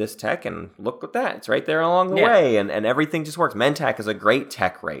going to need this tech, and look at that. It's right there along the way, and everything just works. Mentak is a great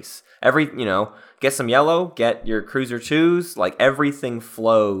tech race. Get some yellow, get your cruiser 2s, like everything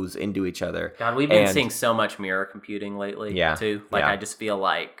flows into each other. God, we've been seeing so much mirror computing lately, too. Like, I just feel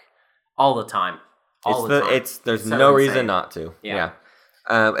like all the time. There's no reason not to. Yeah.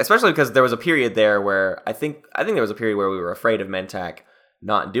 Especially because there was a period there where I think there was a period where we were afraid of Mentak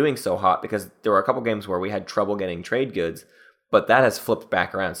not doing so hot because there were a couple games where we had trouble getting trade goods, but that has flipped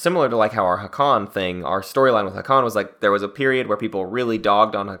back around. Similar to like how our Hakan thing, our storyline with Hakan was like, there was a period where people really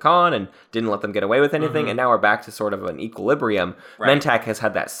dogged on Hakan and didn't let them get away with anything, and now we're back to sort of an equilibrium. Right. Mentak has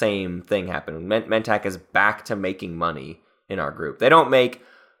had that same thing happen. Mentak is back to making money in our group. They don't make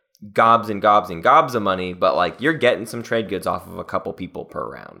gobs and gobs and gobs of money, but like you're getting some trade goods off of a couple people per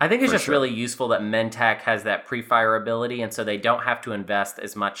round. I think it's just really useful that Mentak has that pre-fire ability, and so they don't have to invest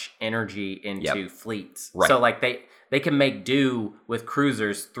as much energy into fleets. Right. So like they can make do with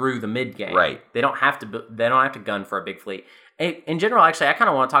cruisers through the mid game. Right. They don't have to gun for a big fleet. In general, actually, I kind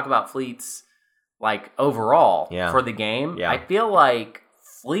of want to talk about fleets like overall for the game. Yeah. I feel like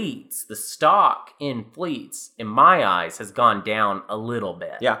fleets, the stock in fleets, in my eyes, has gone down a little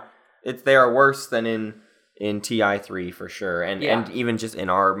bit. Yeah. They are worse than in TI3 for sure, and even just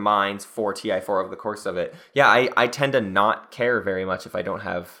in our minds for TI4 over the course of it. Yeah, I tend to not care very much if I don't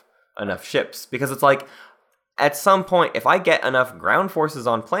have enough ships, because it's like, at some point, if I get enough ground forces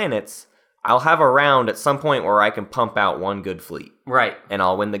on planets, I'll have a round at some point where I can pump out one good fleet. Right. And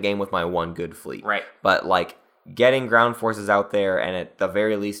I'll win the game with my one good fleet. Right. But like, getting ground forces out there and at the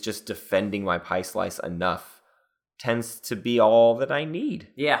very least just defending my pie slice enough tends to be all that I need.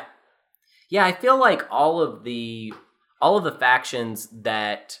 Yeah. Yeah, I feel like all of the factions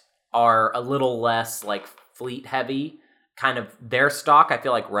that are a little less like fleet heavy kind of their stock, I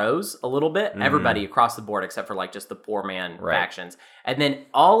feel like, rose a little bit. Everybody across the board, except for like just the poor man factions. And then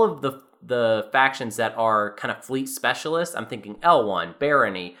all of the factions that are kind of fleet specialists, I'm thinking L1,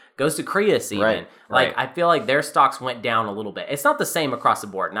 Barony, Ghost of Creus even. I feel like their stocks went down a little bit. It's not the same across the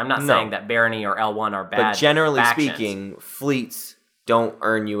board. And I'm not saying that Barony or L1 are bad. But generally factions. speaking, fleets don't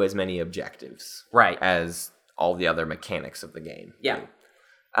earn you as many objectives. As all the other mechanics of the game. Yeah.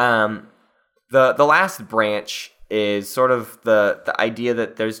 The last branch is sort of the idea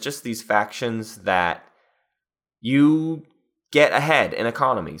that there's just these factions that you get ahead in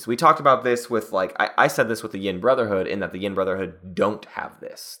economies. We talked about this with, like, I said this with the Yin Brotherhood, in that the Yin Brotherhood don't have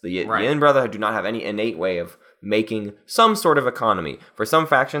this. The Yin Brotherhood do not have any innate way of making some sort of economy. For some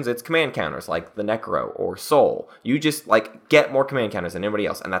factions, it's command counters, like the Necro or Soul. You just, like, get more command counters than anybody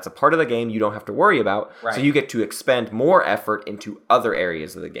else, and that's a part of the game you don't have to worry about, so you get to expend more effort into other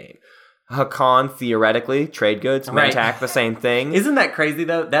areas of the game. Hakan, theoretically, trade goods, Mentak, the same thing. Isn't that crazy,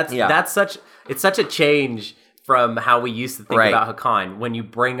 though? It's such a change from how we used to think about Hakan. When you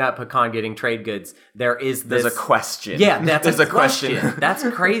bring up Hakan getting trade goods, there's a question. Yeah, there's a question. That's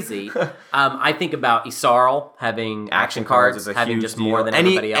crazy. I think about Isarl having action cards, having just more than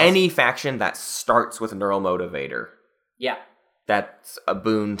everybody else. Any faction that starts with Neural Motivator. Yeah. That's a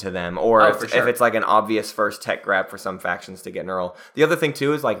boon to them. Or if it's like an obvious first tech grab for some factions to get Neural. The other thing,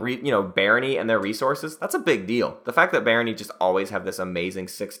 too, is like, Barony and their resources. That's a big deal. The fact that Barony just always have this amazing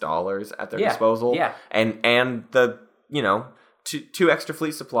 $6 at their disposal. Yeah. And the, two extra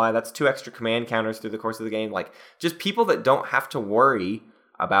fleet supply, that's 2 extra command counters through the course of the game. Like, just people that don't have to worry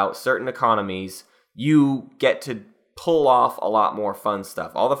about certain economies, you get to pull off a lot more fun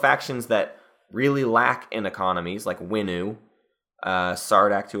stuff. All the factions that really lack in economies, like Winnu,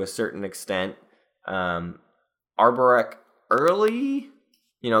 Sardak to a certain extent, Arborek early,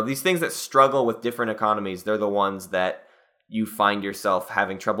 these things that struggle with different economies, they're the ones that you find yourself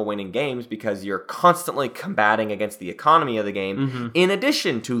having trouble winning games because you're constantly combating against the economy of the game in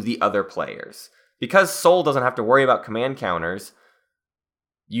addition to the other players. Because Soul doesn't have to worry about command counters,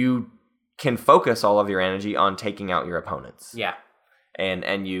 you can focus all of your energy on taking out your opponents. Yeah.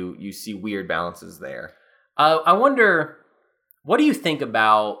 And you see weird balances there. I wonder, what do you think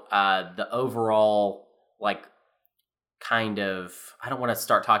about the overall, like, kind of, I don't want to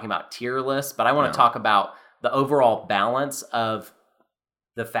start talking about tier lists, but I want to talk about the overall balance of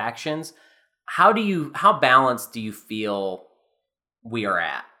the factions. How balanced do you feel we are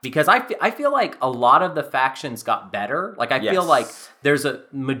at? Because I feel like a lot of the factions got better. Like, I feel like there's a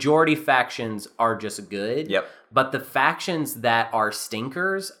majority factions are just good. Yep. But the factions that are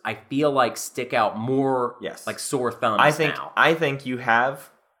stinkers, I feel like stick out more like sore thumbs now. I think you have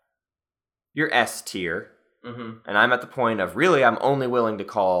your S tier. And I'm at the point of, really, I'm only willing to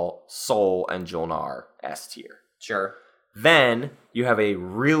call Soul and Julnar S tier. Sure. Then you have a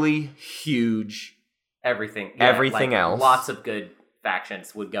really huge everything else. Lots of good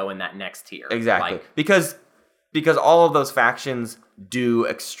factions would go in that next tier. Exactly. Because all of those factions do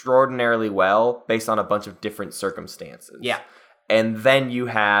extraordinarily well based on a bunch of different circumstances. Yeah. And then you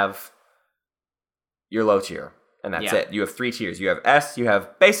have your low tier. And that's it. You have 3 tiers. You have S, you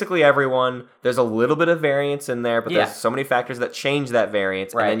have basically everyone. There's a little bit of variance in there, but there's so many factors that change that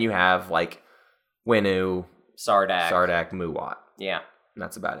variance. Right. And then you have, like, Winnu, Sardak, Muwat. Yeah. And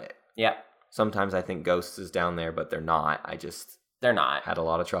that's about it. Yeah. Sometimes I think Ghosts is down there, but they're not. They're not. Had a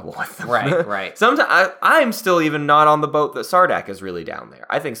lot of trouble with them. Right. Sometimes I'm still even not on the boat that Sardak is really down there.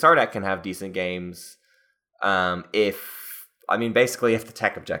 I think Sardak can have decent games basically if the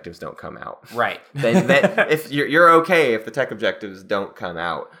tech objectives don't come out. Right. then if you're okay if the tech objectives don't come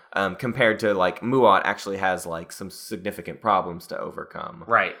out, compared to, like, Muwat actually has, like, some significant problems to overcome.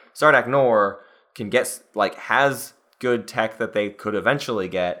 Right. Sardak Nor can get, like, has good tech that they could eventually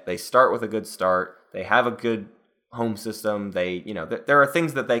get. They start with a good start. They have a good home system. They, there are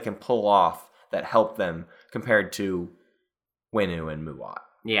things that they can pull off that help them compared to Winnu and Muwat.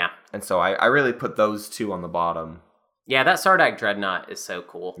 Yeah. And so I really put those two on the bottom. Yeah, that Sardak Dreadnought is so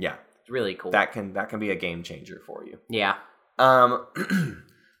cool. Yeah. It's really cool. That can be a game changer for you. Yeah.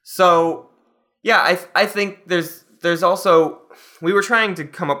 So, yeah, I think there's also, we were trying to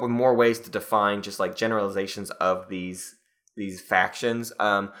come up with more ways to define just, like, generalizations of these factions.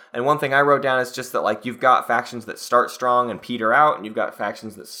 And one thing I wrote down is just that, like, you've got factions that start strong and peter out, and you've got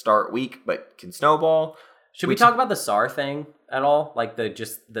factions that start weak but can snowball. Should we talk about the SAR thing at all? Like,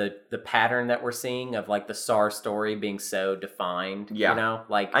 the pattern that we're seeing of, like, the SAR story being so defined. Yeah.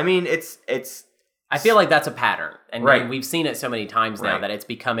 Like, I mean, it's I feel like that's a pattern. And right. we've seen it so many times now that it's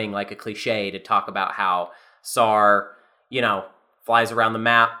becoming like a cliche to talk about how SAR, flies around the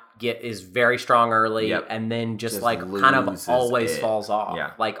map, is very strong early, Yep. and then just kind of loses always it. falls off.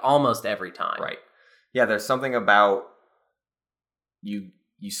 Yeah. Like almost every time. Right. Yeah, there's something about you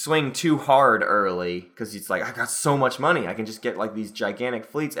swing too hard early because it's like, I got so much money. I can just get like these gigantic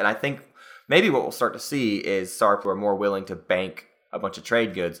fleets. And I think maybe what we'll start to see is SARP are more willing to bank a bunch of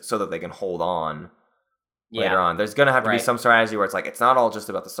trade goods so that they can hold on later on. There's going to have to be some strategy where it's like, it's not all just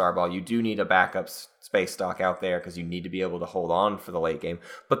about the Starball. You do need a backup space stock out there because you need to be able to hold on for the late game.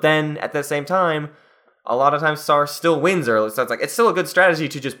 But then at the same time, a lot of times SAR still wins early. So it's like, it's still a good strategy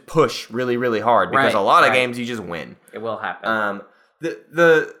to just push really, really hard because a lot of games you just win. It will happen.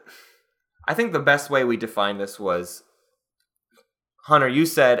 I think the best way we defined this was, Hunter, you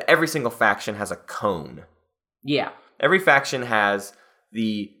said every single faction has a cone. Yeah. Every faction has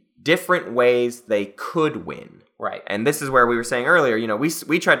the different ways they could win. Right. And this is where we were saying earlier,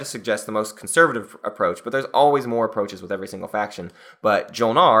 we tried to suggest the most conservative approach, but there's always more approaches with every single faction. But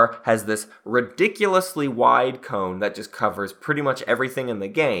Jolnar has this ridiculously wide cone that just covers pretty much everything in the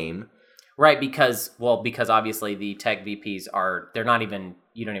game. Right, because obviously the tech VPs they're not even,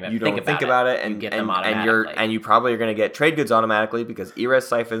 you don't even think about it. And you get them automatically. And you probably are going to get trade goods automatically because ERES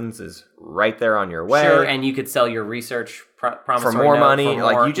Siphons is right there on your way. Sure, and you could sell your research promissory for more note money. For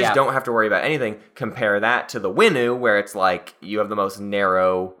more, like, you just don't have to worry about anything. Compare that to the Winnu, where it's like you have the most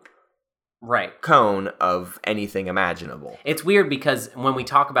narrow cone of anything imaginable. It's weird because when we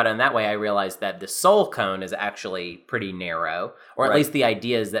talk about it in that way, I realize that the soul cone is actually pretty narrow, or at least the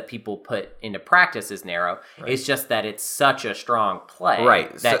ideas that people put into practice is narrow. It's just that it's such a strong play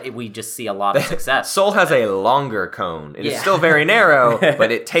that we just see a lot of success. Soul has a longer cone. It is still very narrow,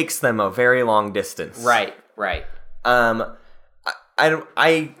 but it takes them a very long distance. Right. I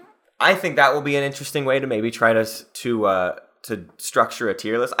think that will be an interesting way to maybe try to structure a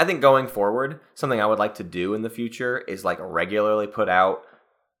tier list. I think going forward, something I would like to do in the future is like regularly put out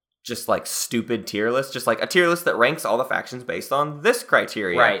just like stupid tier lists, just like a tier list that ranks all the factions based on this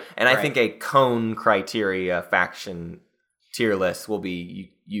criteria. Right. And I think a cone criteria faction tier list will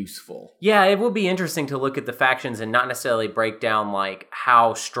be useful. Yeah, it will be interesting to look at the factions and not necessarily break down like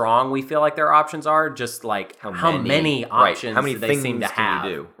how strong we feel like their options are, just like how many options how many they things seem to have. Can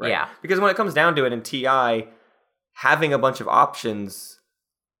you do? Right? Yeah. Because when it comes down to it in TI, having a bunch of options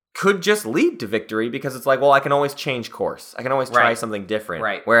could just lead to victory because it's like, well, I can always change course. I can always try something different.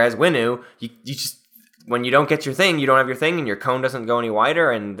 Right. Whereas Winnu, you just, when you don't get your thing, you don't have your thing and your cone doesn't go any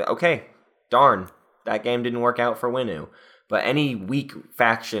wider and okay, darn, that game didn't work out for Winnu. But any weak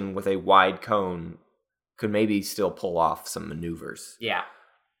faction with a wide cone could maybe still pull off some maneuvers. Yeah.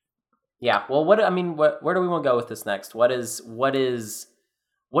 Well, where do we want to go with this next? What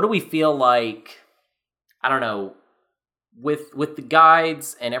do we feel like, I don't know, with the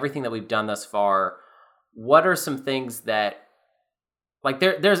guides and everything that we've done thus far, what are some things that, like,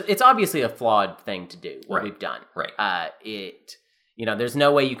 it's obviously a flawed thing to do, what we've done. Right. There's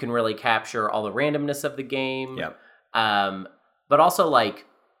no way you can really capture all the randomness of the game. Yep. But also, like,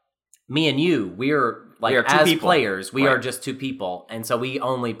 me and you, we are as people. Players, we are just two people, and so we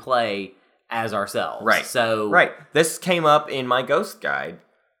only play as ourselves. Right. So this came up in my Ghost guide,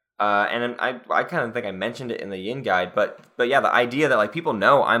 and I kind of think I mentioned it in the Yin guide, but yeah, the idea that like people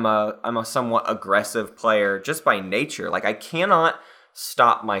know I'm a somewhat aggressive player just by nature. Like, I cannot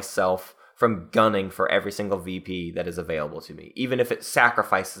stop myself from gunning for every single VP that is available to me, even if it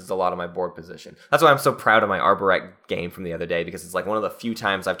sacrifices a lot of my board position. That's why I'm so proud of my Arborec game from the other day, because it's like one of the few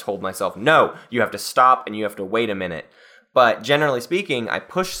times I've told myself, no, you have to stop and you have to wait a minute. But generally speaking, I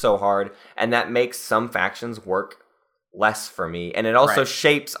push so hard, and that makes some factions work less for me. And it also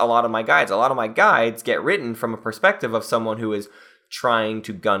shapes a lot of my guides. A lot of my guides get written from a perspective of someone who is trying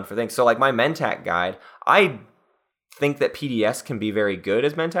to gun for things. So like my Mentak guide, I think that PDS can be very good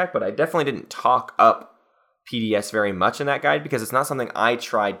as Mentak, but I definitely didn't talk up PDS very much in that guide because it's not something I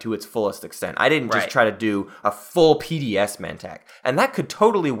tried to its fullest extent. I didn't just try to do a full PDS Mentak. And that could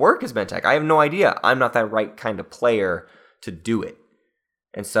totally work as Mentak. I have no idea. I'm not that right kind of player to do it.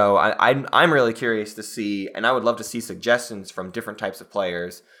 And so I'm really curious to see, and I would love to see suggestions from different types of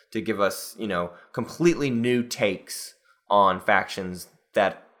players to give us, completely new takes on factions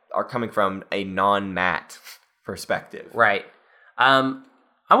that are coming from a non-mat perspective. Right. I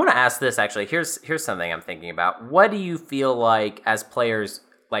want to ask this actually. Here's something I'm thinking about. What do you feel like as players,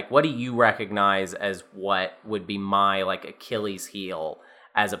 like what do you recognize as what would be my like Achilles heel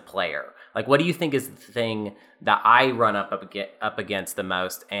as a player? Like, what do you think is the thing that I run up against the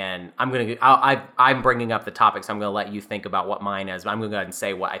most? And I'm bringing up the topic, so I'm going to let you think about what mine is. But I'm going to go ahead and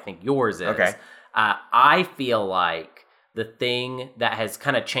say what I think yours is. Okay. I feel like the thing that has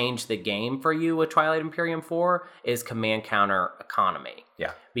kind of changed the game for you with Twilight Imperium 4 is command counter economy.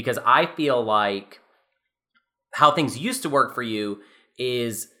 Yeah. Because I feel like how things used to work for you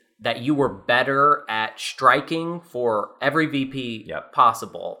is that you were better at striking for every VP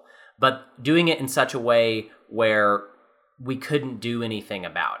possible, but doing it in such a way where we couldn't do anything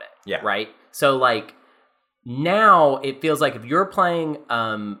about it. Yeah. Right? So like now it feels like if you're playing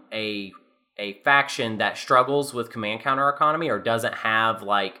a faction that struggles with command counter economy or doesn't have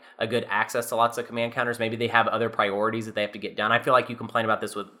like a good access to lots of command counters, maybe they have other priorities that they have to get done. I feel like you complain about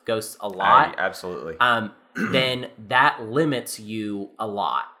this with Ghosts a lot. Absolutely. Then that limits you a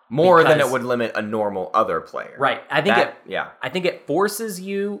lot. More than it would limit a normal other player. Right. I think it forces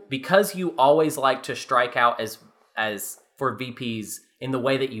you, because you always like to strike out as for VPs in the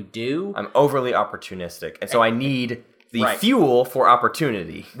way that you do. I'm overly opportunistic, and so I need the fuel for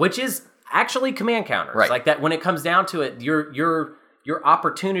opportunity, which is actually command counters. Right. Like that, when it comes down to it, your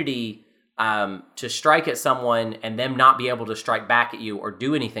opportunity to strike at someone and them not be able to strike back at you or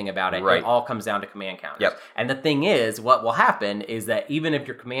do anything about it, it all comes down to command counters. Yep. And the thing is, what will happen is that even if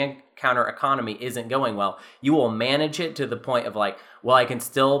your command counter economy isn't going well, you will manage it to the point of like, well, I can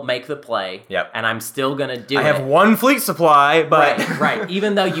still make the play, and I'm still going to do it. I have one fleet supply, but... Right.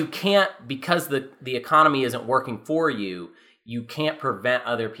 Even though you can't, because the economy isn't working for you, you can't prevent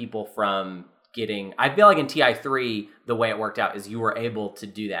other people from getting... I feel like in TI3, the way it worked out is you were able to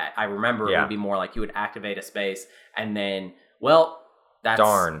do that. I remember it would be more like you would activate a space and then, well, that's...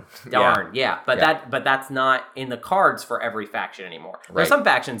 Darn. Yeah. But that's not in the cards for every faction anymore. There are some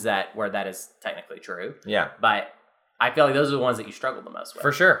factions where that is technically true. Yeah. But I feel like those are the ones that you struggle the most with.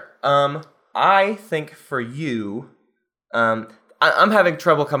 For sure. I think for you... I'm having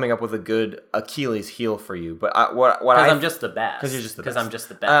trouble coming up with a good Achilles heel for you, but I'm just the best. Because you're just the best. Because I'm just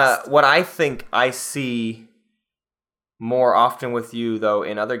the best. What I think I see more often with you, though,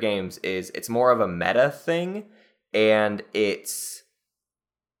 in other games is it's more of a meta thing, and it's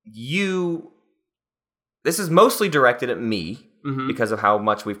you... This is mostly directed at me because of how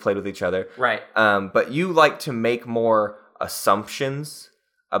much we've played with each other. Right. But you like to make more assumptions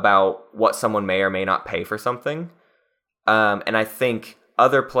about what someone may or may not pay for something. And I think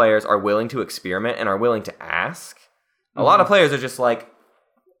other players are willing to experiment and are willing to ask. A lot of players are just like,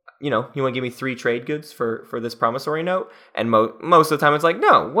 you want to give me 3 trade goods for this promissory note? And most of the time it's like,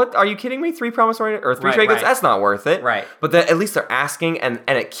 no, what, are you kidding me? 3 promissory or 3 trade goods? That's not worth it. Right. But at least they're asking, and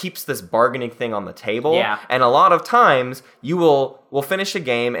it keeps this bargaining thing on the table. Yeah. And a lot of times you will finish a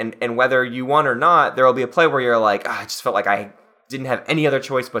game, and whether you won or not, there will be a play where you're like, I just felt like I didn't have any other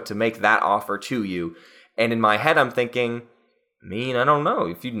choice but to make that offer to you. And in my head, I'm thinking, I don't know.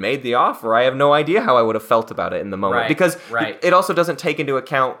 If you'd made the offer, I have no idea how I would have felt about it in the moment. Because it also doesn't take into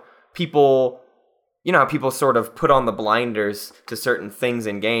account people, how people sort of put on the blinders to certain things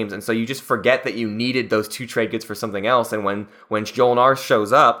in games. And so you just forget that you needed those 2 trade goods for something else. And when Jolnar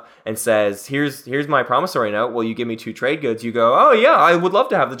shows up and says, here's my promissory note, will you give me 2 trade goods? You go, oh yeah, I would love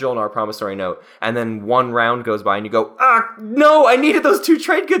to have the Jolnar promissory note. And then one round goes by and you go, no, I needed those 2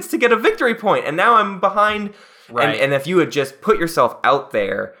 trade goods to get a victory point. And now I'm behind. Right. And if you had just put yourself out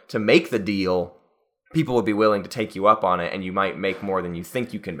there to make the deal, people would be willing to take you up on it, and you might make more than you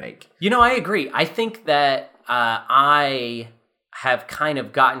think you can make. I agree. I think that I have kind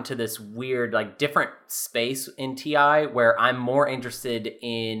of gotten to this weird, like, different space in TI where I'm more interested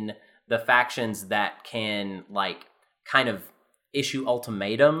in the factions that can, like, kind of issue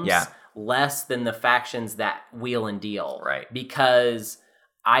ultimatums less than the factions that wheel and deal. Right. Because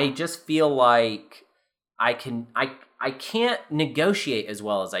I just feel like I can't negotiate as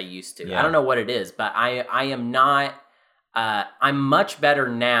well as I used to. I don't know what it is, but I am not... I'm much better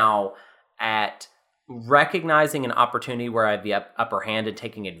now at recognizing an opportunity where I have the upper hand and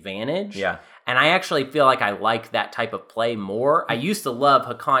taking advantage. Yeah. And I actually feel like I like that type of play more. I used to love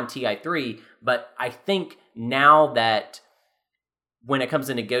Hakan TI3, but I think now that when it comes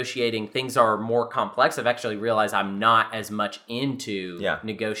to negotiating, things are more complex. I've actually realized I'm not as much into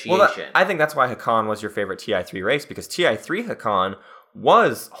negotiation. Well, I think that's why Hakan was your favorite TI3 race, because TI3 Hakan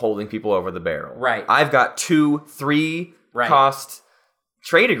was holding people over the barrel. Right. I've got 2, 3 cost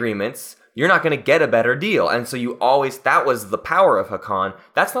trade agreements. You're not going to get a better deal. And so you always... That was the power of Hakan.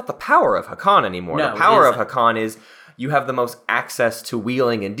 That's not the power of Hakan anymore. No, the power of Hakan is... You have the most access to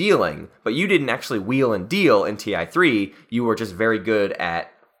wheeling and dealing, but you didn't actually wheel and deal in TI3. You were just very good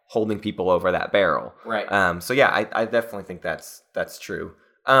at holding people over that barrel. Right. So yeah, I definitely think that's true.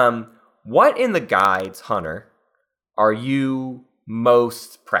 What in the guides, Hunter, are you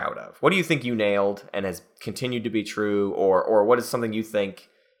most proud of? What do you think you nailed and has continued to be true, or what is something you think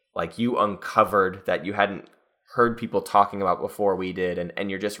like you uncovered that you hadn't heard people talking about before we did, and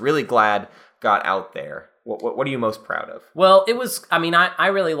you're just really glad got out there. What are you most proud of? Well, it was, I mean, I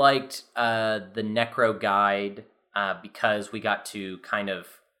really liked the Necro Guide because we got to kind of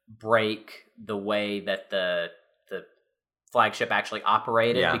break the way that the flagship actually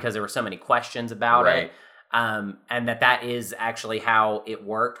operated because there were so many questions about it. And that is actually how it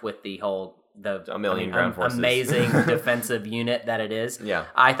worked with the whole a million ground forces. Amazing defensive unit that it is. Yeah.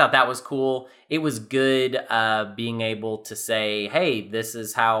 I thought that was cool. It was good being able to say, hey, this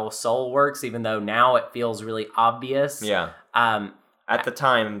is how Soul works, even though now it feels really obvious. Yeah. At the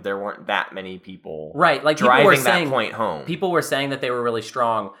time, there weren't that many people like driving people were that saying, point home. People were saying that they were really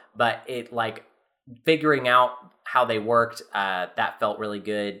strong, but it like figuring out how they worked, that felt really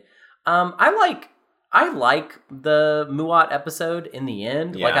good. I like the Muat episode in the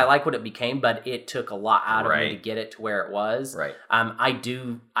end. Yeah. Like, I like what it became, but it took a lot out of me to get it to where it was. Right. I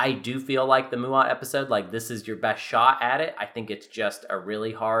do feel like the Muat episode, like, this is your best shot at it. I think it's just a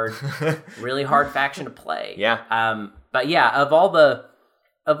really hard faction to play. Yeah. But yeah, of all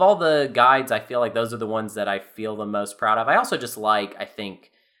the guides, I feel like those are the ones that I feel the most proud of. I also just like, I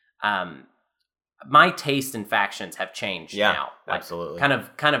think, my taste in factions have changed now. Like, absolutely.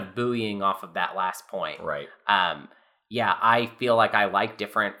 Kind of buoying off of that last point. Right. Yeah, I feel like I like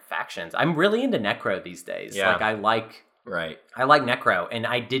different factions. I'm really into Necro these days. Yeah. Like, I like Necro, and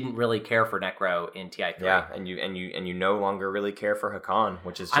I didn't really care for Necro in TI3. Yeah, and you no longer really care for Hakan,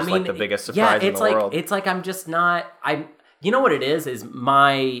 which is just like the biggest surprise in the world. It's like I'm just not. You know what it is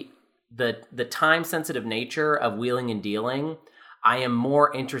the time sensitive nature of wheeling and dealing. I am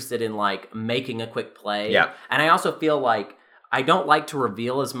more interested in like making a quick play. Yeah. And I also feel like I don't like to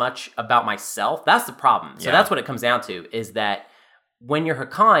reveal as much about myself. That's the problem. So that's what it comes down to, is that when you're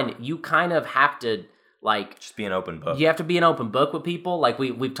Hakan, you kind of have to like just be an open book. You have to be an open book with people. Like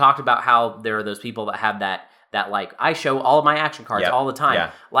we've talked about how there are those people that have that like I show all of my action cards all the time.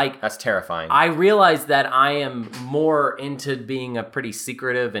 Yeah. Like that's terrifying. I realize that I am more into being a pretty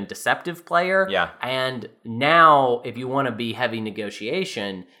secretive and deceptive player. Yeah. And now if you want to be heavy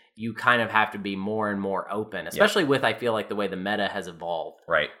negotiation, you kind of have to be more and more open, especially with, I feel like, the way the meta has evolved.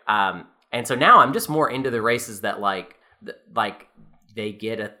 Right. And so now I'm just more into the races that like they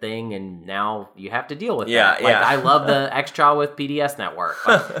get a thing and now you have to deal with that. Like I love the Extra with PDS network.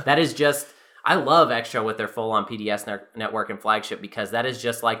 Like, that is just, I love Extra with their full-on PDS network and flagship, because that is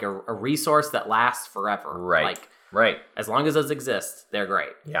just like a resource that lasts forever. Right. Like, as long as those exist, they're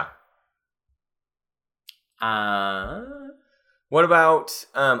great. Yeah. What about,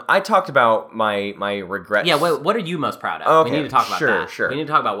 I talked about my regrets. Yeah, what are you most proud of? Okay, we need to talk about that. Sure. We need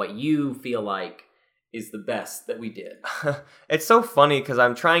to talk about what you feel like is the best that we did. It's so funny because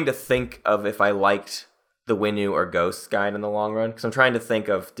I'm trying to think of if I liked the Winu or Ghosts guide in the long run, because I'm trying to think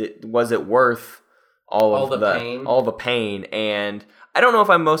of was it worth all the pain, and I don't know if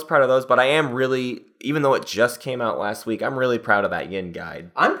I'm most proud of those, but I am really, even though it just came out last week, I'm really proud of that Yin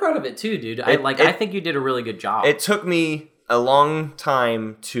guide. I'm proud of it too, dude. I think you did a really good job. It took me a long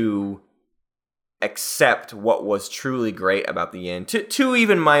time to accept what was truly great about the Yin, to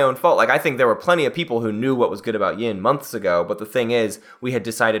even my own fault. Like, I think there were plenty of people who knew what was good about Yin months ago, but the thing is, we had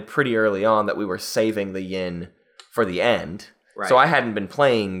decided pretty early on that we were saving the Yin for the end. Right. So I hadn't been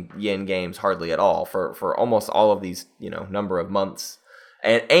playing Yin games hardly at all for almost all of these, number of months.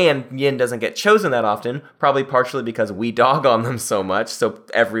 And Yin doesn't get chosen that often, probably partially because we dog on them so much, so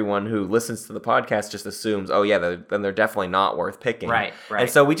everyone who listens to the podcast just assumes, oh yeah, then they're definitely not worth picking. Right. And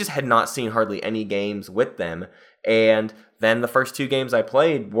so we just had not seen hardly any games with them, and then the first 2 games I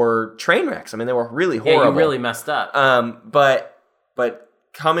played were train wrecks. I mean, they were really horrible. Yeah, you really messed up. But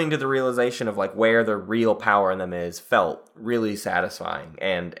coming to the realization of like where the real power in them is felt really satisfying,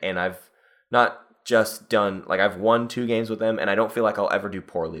 and I've not just done, like, I've won 2 games with them, and I don't feel like I'll ever do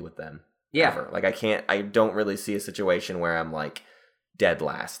poorly with them. Yeah. Ever. Like, I don't really see a situation where I'm, like, dead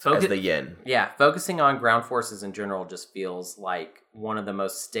last as the Yin. Yeah, focusing on ground forces in general just feels like one of the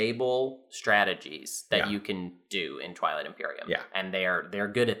most stable strategies that you can do in Twilight Imperium. Yeah. And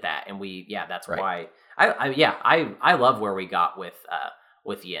they're good at that, and that's why I love where we got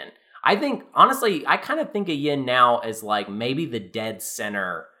with Yin. I think, honestly, I kind of think of Yin now as, like, maybe the dead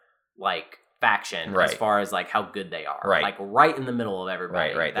center, like, faction as far as like how good they are, like right in the middle of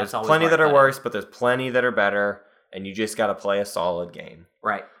everybody. Right. There's plenty that are worse, but there's plenty that are better, and you just got to play a solid game.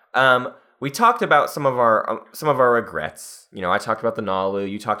 Right. We talked about some of our regrets. I talked about the Nalu.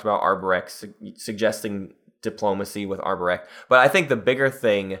 You talked about Arborek, suggesting diplomacy with Arborek. But I think the bigger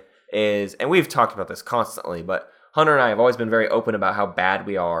thing is, and we've talked about this constantly, but Hunter and I have always been very open about how bad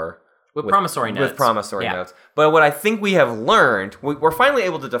we are With promissory notes. With promissory notes. But what I think we have learned, we're finally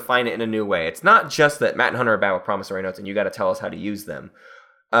able to define it in a new way. It's not just that Matt and Hunter are bad with promissory notes and you got to tell us how to use them.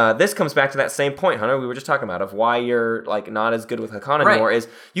 This comes back to that same point, Hunter, we were just talking about, of why you're like not as good with Hakan anymore, is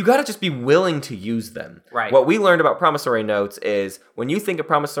you got to just be willing to use them. Right. What we learned about promissory notes is when you think a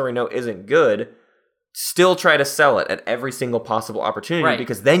promissory note isn't good, still try to sell it at every single possible opportunity,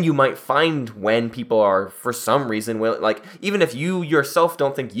 because then you might find when people are, for some reason, like, even if you yourself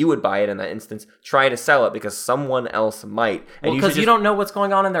don't think you would buy it in that instance, try to sell it because someone else might. Well, because you don't know what's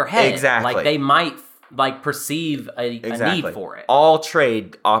going on in their head. Exactly. Like, they might perceive a need for it. All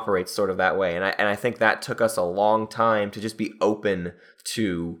trade operates sort of that way, and I think that took us a long time to just be open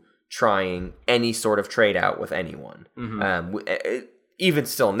to trying any sort of trade out with anyone. Even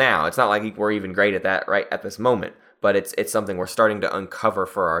still now, it's not like we're even great at that right at this moment, but it's something we're starting to uncover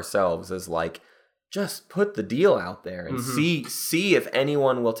for ourselves, is like, just put the deal out there and see if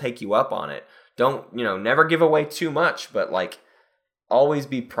anyone will take you up on it. Don't, never give away too much, but like always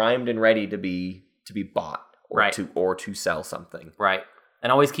be primed and ready to be bought or to sell something. Right.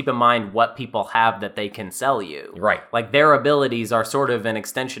 And always keep in mind what people have that they can sell you. Right. Like, their abilities are sort of an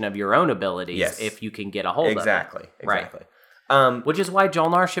extension of your own abilities if you can get a hold of them. Exactly. Right. Which is why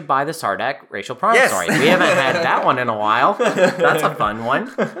Jolnar should buy the Sardak racial promissory. Yes. We haven't had that one in a while. That's a fun one.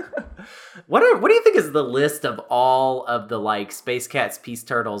 What do you think is the list of all of the, like, Space Cats, Peace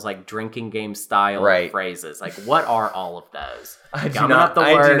Turtles, like, drinking game style phrases? Like, what are all of those? I do not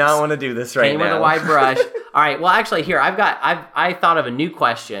want to do this right now. Came with a wide brush. All right. Well, actually, here I thought of a new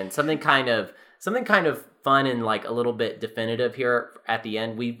question. Something kind of fun and like a little bit definitive here at the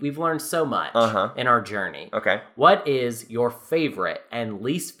end. We've learned so much in our journey. Okay. What is your favorite and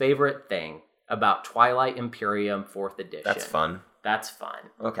least favorite thing about Twilight Imperium 4th edition? That's fun.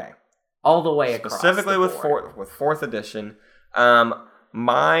 Okay. All the way across. Specifically with 4th edition, I'm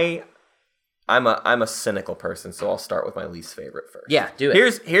a cynical person, so I'll start with my least favorite first. Yeah, do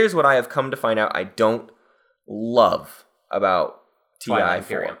it. Here's what I have come to find out I don't love about Twilight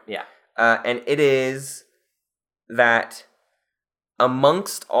Imperium. Yeah. And it is that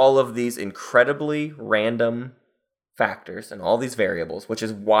amongst all of these incredibly random factors and all these variables, which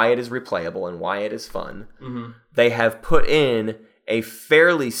is why it is replayable and why it is fun, they have put in a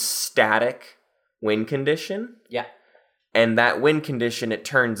fairly static win condition. Yeah. And that win condition, it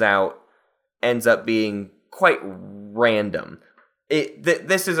turns out, ends up being quite random.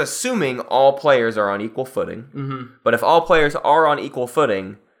 This is assuming all players are on equal footing. But if all players are on equal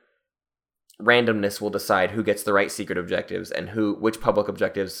footing, randomness will decide who gets the right secret objectives and which public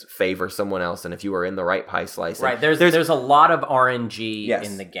objectives favor someone else, and if you are in the right pie slice. Right. There's a lot of RNG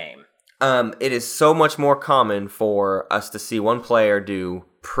in the game. It is so much more common for us to see one player do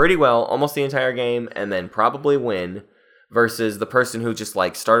pretty well almost the entire game and then probably win, versus the person who just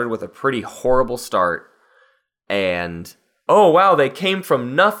like started with a pretty horrible start and, oh wow, they came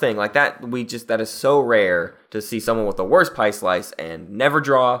from nothing. Like that is so rare to see someone with the worst pie slice and never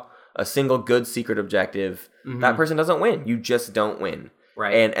draw a single good secret objective. That person doesn't win. You just don't win.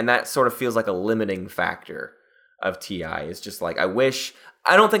 Right. And that sort of feels like a limiting factor of TI. It's just like, I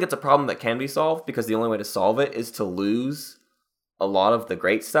don't think it's a problem that can be solved, because the only way to solve it is to lose a lot of the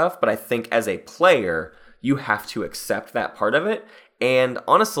great stuff. But I think as a player, you have to accept that part of it. And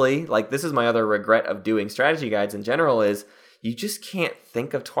honestly, like, this is my other regret of doing strategy guides in general, is you just can't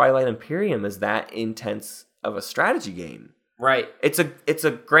think of Twilight Imperium as that intense of a strategy game. Right. It's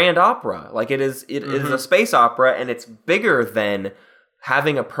a grand opera. Like, it is a space opera, and it's bigger than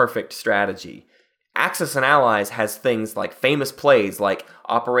having a perfect strategy. Axis and Allies has things like famous plays like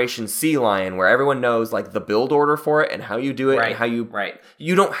Operation Sea Lion, where everyone knows like the build order for it and how you do it and how you... Right.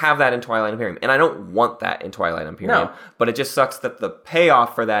 You don't have that in Twilight Imperium, and I don't want that in Twilight Imperium. No. But it just sucks that the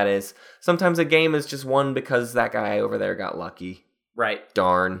payoff for that is sometimes a game is just won because that guy over there got lucky. Right.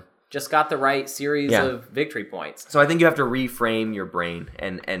 Darn. Just got the right series of victory points. So I think you have to reframe your brain,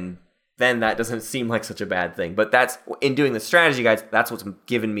 and then that doesn't seem like such a bad thing. But that's, in doing the strategy guides, that's what's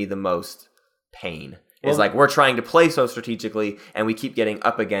given me the most pain. Is like, we're trying to play so strategically, and we keep getting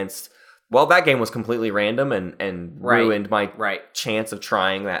up against, well, that game was completely random and ruined my chance of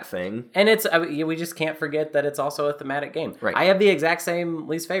trying that thing. And we just can't forget that it's also a thematic game. Right. I have the exact same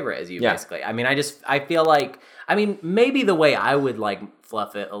least favorite as you, basically. I mean, I feel like, maybe the way I would like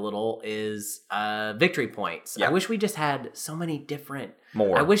fluff it a little is victory points. Yeah. I wish we just had so many different...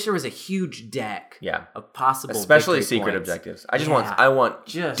 More. I wish there was a huge deck of possible especially victory secret points. Objectives. I want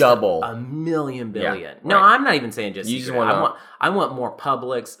just double. A million billion. Yeah. No, I'm not even saying just you secret. Just I want more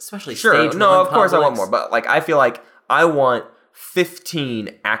publics, especially sure. stage No, one of course publics. I want more, but like I feel like I want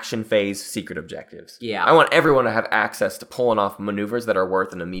 15 action phase secret objectives. Yeah. I want everyone to have access to pulling off maneuvers that are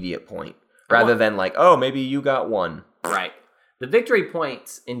worth an immediate point, rather than like, oh, maybe you got one. Right. The victory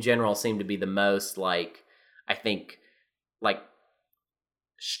points in general seem to be the most, like, I think, like,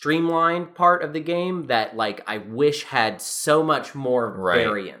 streamlined part of the game that, like, I wish had so much more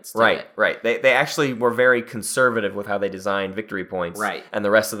variance to it. Right. They actually were very conservative with how they designed victory points. Right. And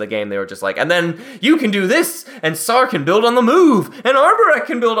the rest of the game, they were just like, and then you can do this, and Sar can build on the move, and Arboret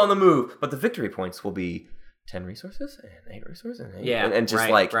can build on the move. But the victory points will be 10 resources and 8 resources and 8. Yeah, and just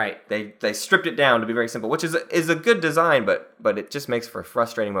they stripped it down to be very simple, which is a good design, but it just makes for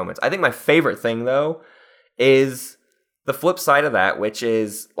frustrating moments. I think my favorite thing though is the flip side of that, which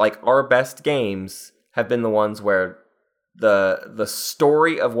is like our best games have been the ones where the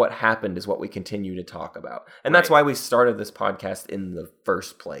story of what happened is what we continue to talk about. And that's why we started this podcast in the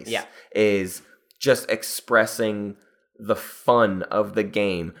first place. Yeah. Is just expressing the fun of the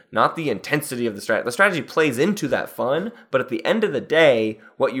game, not the intensity of the strategy. The strategy plays into that fun, but at the end of the day,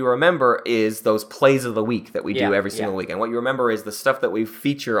 what you remember is those plays of the week that we do every single week. And what you remember is the stuff that we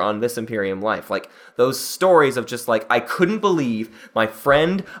feature on This Imperium Life. Like those stories of just like, I couldn't believe my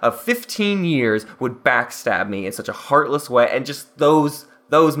friend of 15 years would backstab me in such a heartless way. And just those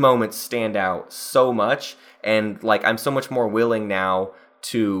moments stand out so much. And like, I'm so much more willing now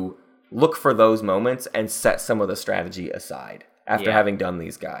to look for those moments and set some of the strategy aside after having done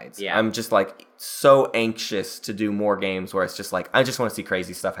these guides. Yeah. I'm just like so anxious to do more games where it's just like, I just want to see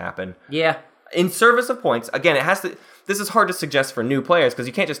crazy stuff happen. Yeah. In service of points, again, this is hard to suggest for new players because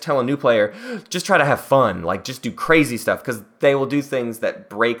you can't just tell a new player, just try to have fun, like just do crazy stuff, because they will do things that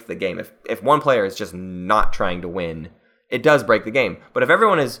break the game. If one player is just not trying to win, it does break the game. But if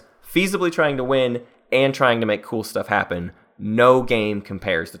everyone is feasibly trying to win and trying to make cool stuff happen, no game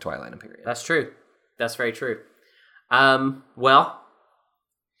compares to Twilight Imperium. That's true. That's very true. Well,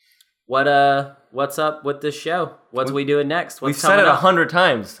 what's up with this show? What's we doing next? We've said it 100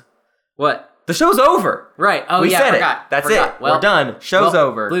 times. What? The show's over. Right. Oh, we yeah, said forgot. it. That's forgot. it. Well, we're done. Show's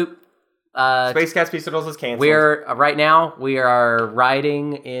over. Bloop. Space Cats Pizza Dolls is canceled. We're right now. We are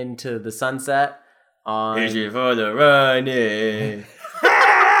riding into the sunset on. Here's you for the running.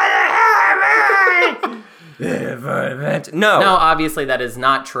 No, obviously that is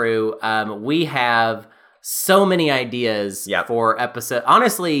not true. We have so many ideas for episode.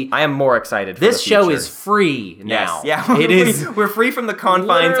 Honestly, I am more excited for this the show future. is free now. Yes. Yeah, it is. We're free from the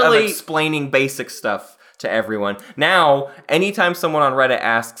confines of literally explaining basic stuff to everyone. Now, anytime someone on Reddit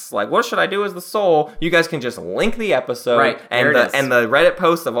asks, like, what should I do as the soul? You guys can just link the episode and the Reddit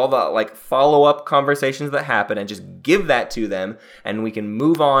post of all the like follow-up conversations that happen and just give that to them, and we can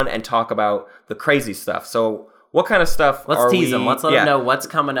move on and talk about the crazy stuff. So what kind of stuff Let's tease them. Let's let them know what's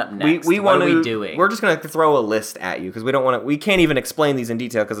coming up next. What are we doing? We're just going to throw a list at you because we don't want to. We can't even explain these in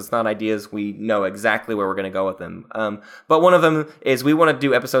detail because it's not ideas. We know exactly where we're going to go with them. But one of them is we want to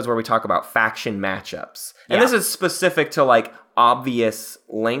do episodes where we talk about faction matchups, and this is specific to like obvious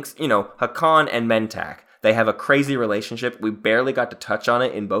links. You know, Hakan and Mentak. They have a crazy relationship. We barely got to touch on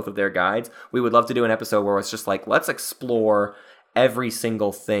it in both of their guides. We would love to do an episode where it's just like, let's explore every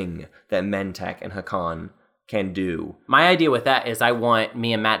single thing that Mentak and Hakan can do. My idea with that is I want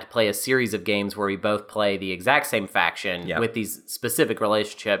me and Matt to play a series of games where we both play the exact same faction with these specific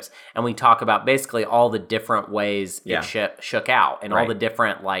relationships, and we talk about basically all the different ways it shook out and all the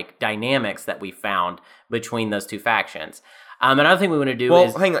different like dynamics that we found between those two factions. Another thing we want to do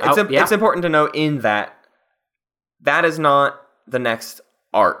is... hang on. It's important to note in that is not the next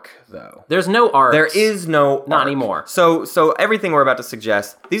arc, though. There's no arc. There is no arc. Not anymore. So everything we're about to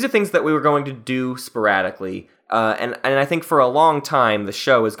suggest, these are things that we were going to do sporadically, and I think for a long time the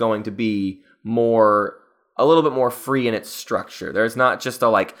show is going to be a little bit more free in its structure. There's not just a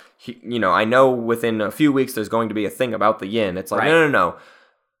like, you know, I know within a few weeks there's going to be a thing about the yin. It's like no.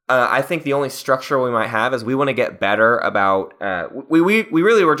 I think the only structure we might have is we want to get better about... we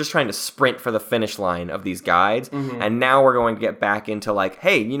really were just trying to sprint for the finish line of these guides, and now we're going to get back into like,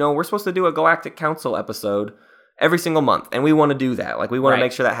 hey, you know, we're supposed to do a Galactic Council episode every single month, and we want to do that. Like, we want to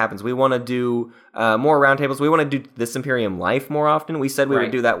make sure that happens. We want to do more roundtables. We want to do This Imperium Life more often. We said we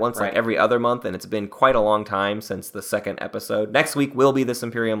would do that once like every other month, and it's been quite a long time since the second episode. Next week will be This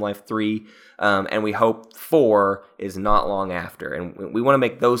Imperium Life 3, and we hope 4 is not long after. And we want to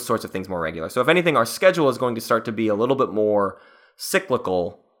make those sorts of things more regular. So if anything, our schedule is going to start to be a little bit more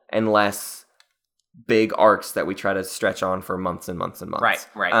cyclical and less big arcs that we try to stretch on for months and months and months.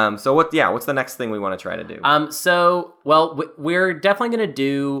 Right. So what's the next thing we want to try to do? We're definitely going to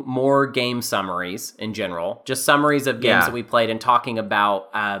do more game summaries in general, just summaries of games that we played and talking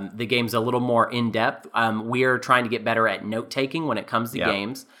about the games a little more in depth. We're trying to get better at note taking when it comes to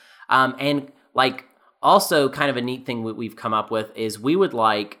games. And like also kind of a neat thing we've come up with is we would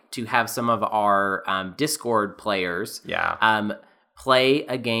like to have some of our Discord players play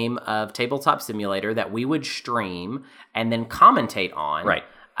a game of Tabletop Simulator that we would stream and then commentate on. Right.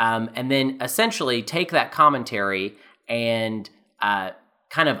 And then essentially take that commentary and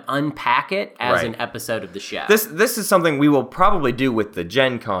kind of unpack it as an episode of the show. This is something we will probably do with the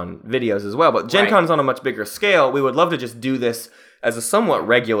Gen Con videos as well, but Gen Con's on a much bigger scale. We would love to just do this as a somewhat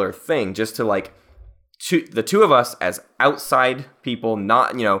regular thing, just to like the two of us as outside people,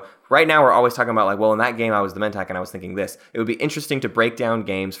 not, right now we're always talking about like, well, in that game I was the Mentak and I was thinking this. It would be interesting to break down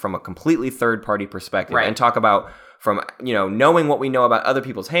games from a completely third-party perspective and talk about from, knowing what we know about other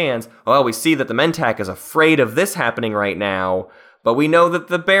people's hands. Well, we see that the Mentak is afraid of this happening right now, but we know that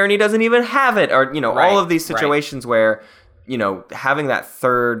the Barony doesn't even have it, or, all of these situations where, having that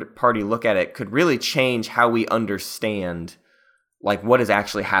third-party look at it could really change how we understand like what is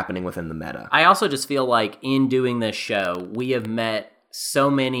actually happening within the meta. I also just feel like in doing this show, we have met so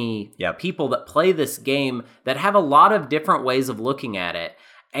many people that play this game that have a lot of different ways of looking at it.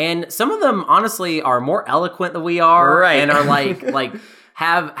 And some of them honestly are more eloquent than we are and are like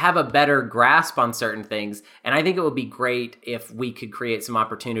have a better grasp on certain things. And I think it would be great if we could create some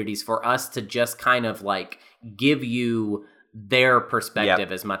opportunities for us to just kind of like give you their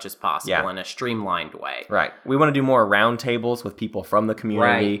perspective as much as possible in a streamlined way. Right. We want to do more roundtables with people from the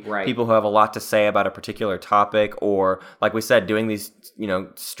community, people who have a lot to say about a particular topic, or like we said, doing these,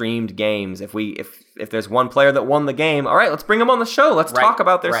 streamed games. If there's one player that won the game, all right, let's bring them on the show. Let's talk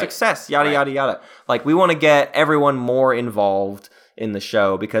about their success, yada, yada, yada. Like we want to get everyone more involved in the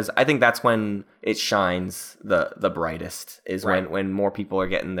show, because I think that's when it shines the brightest, is when more people are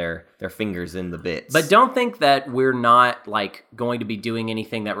getting their fingers in the bits. But don't think that we're not like going to be doing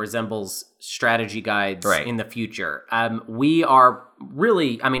anything that resembles strategy guides in the future. We are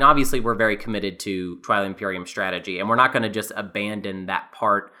really, obviously we're very committed to Twilight Imperium strategy, and we're not going to just abandon that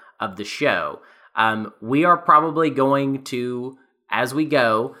part of the show. We are probably going to, as we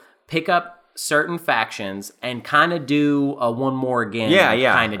go, pick up certain factions and kind of do a one more again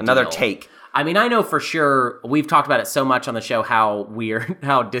kind of another deal. take. I know for sure we've talked about it so much on the show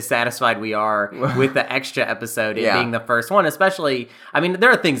how dissatisfied we are with the extra episode being the first one, especially there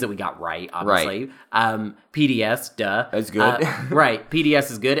are things that we got right, obviously. PDS, duh. That's good.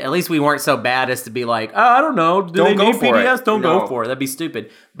 PDS is good. At least we weren't so bad as to be like, oh, I don't know, don't go for PDS? it. Don't go for it. That'd be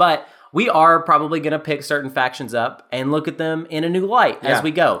stupid. But we are probably going to pick certain factions up and look at them in a new light as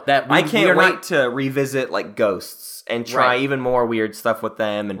we go. I can't wait to revisit like Ghosts and try even more weird stuff with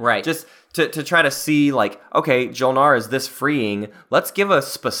them, and just to try to see like, okay, Jolnar is this freeing. Let's give a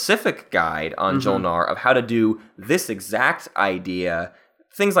specific guide on Jolnar of how to do this exact idea,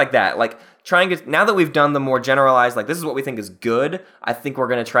 things like that. Like trying to, now that we've done the more generalized, like this is what we think is good, I think we're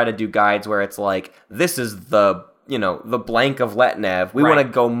going to try to do guides where it's like, this is the blank of Letnev. We want to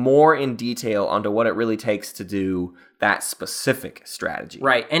go more in detail onto what it really takes to do that specific strategy.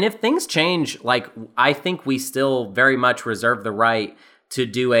 Right. And if things change, like I think we still very much reserve the right to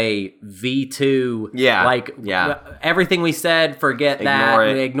do a V2. Everything we said, forget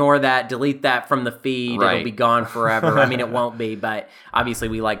ignore that, delete that from the feed. It'll be gone forever. It won't be, but obviously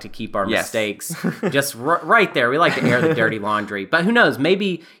we like to keep our mistakes just right there. We like to air the dirty laundry. But who knows?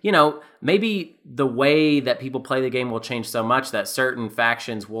 Maybe the way that people play the game will change so much that certain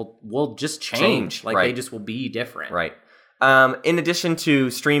factions will just change. Like they just will be different. Right. In addition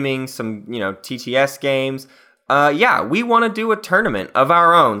to streaming some, TTS games, we want to do a tournament of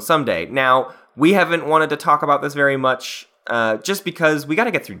our own someday. Now, we haven't wanted to talk about this very much just because we got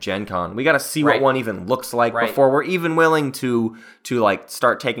to get through Gen Con. We got to see what one even looks like before we're even willing to like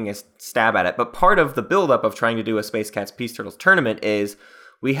start taking a stab at it. But part of the buildup of trying to do a Space Cats Peace Turtles tournament is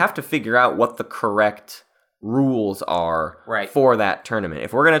we have to figure out what the correct rules are for that tournament.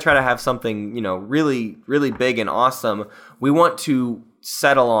 If we're going to try to have something, really, really big and awesome, we want to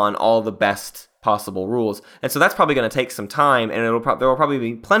settle on all the best possible rules. And so that's probably going to take some time, and there will probably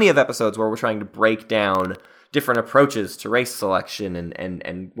be plenty of episodes where we're trying to break down different approaches to race selection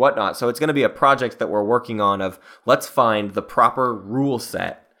and whatnot. So it's going to be a project that we're working on of let's find the proper rule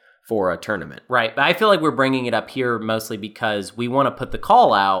set for a tournament. Right. But I feel like we're bringing it up here mostly because we want to put the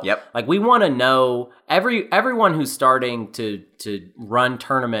call out. Yep. Like we want to know everyone who's starting to run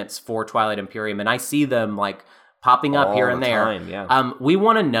tournaments for Twilight Imperium, and I see them like popping up All here the and there. time, yeah. We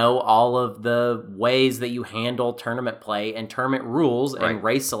want to know all of the ways that you handle tournament play and tournament rules and Right.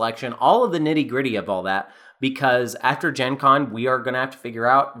 race selection, all of the nitty gritty of all that. Because after Gen Con, we are going to have to figure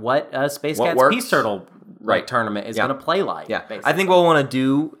out what Space What Cat's works. Peace Turtle Right. tournament is Yeah. going to play like. Yeah, basically. I think we'll want to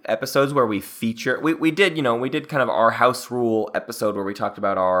do episodes where we feature. We did kind of our house rule episode where we talked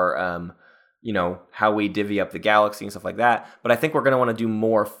about our how we divvy up the galaxy and stuff like that. But I think we're going to want to do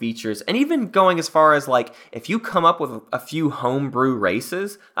more features, and even going as far as like if you come up with a few homebrew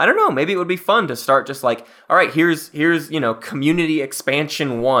races, I don't know, maybe it would be fun to start just like, all right, here's community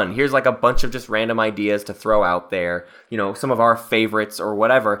expansion 1. Here's like a bunch of just random ideas to throw out there. Some of our favorites or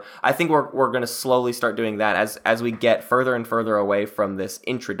whatever. I think we're going to slowly start doing that as we get further and further away from this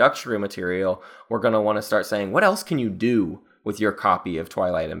introductory material. We're going to want to start saying, what else can you do with your copy of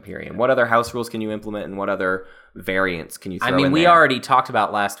Twilight Imperium? What other house rules can you implement, and what other variants can you throw in we there? already talked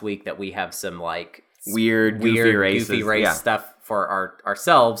about last week that we have some like Weird, goofy races. goofy race Yeah. stuff for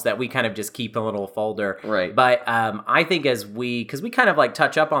ourselves that we kind of just keep in a little folder. Right. But I think because we kind of like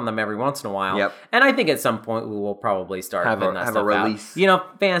touch up on them every once in a while. Yep. And I think at some point we will probably start Have putting that a stuff release.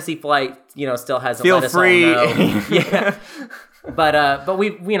 out. Fantasy Flight, still hasn't Feel let us free. all know. Yeah. But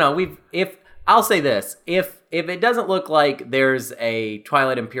we've I'll say this, if it doesn't look like there's a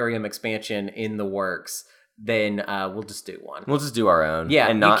Twilight Imperium expansion in the works, then we'll just do one. We'll just do our own. Yeah,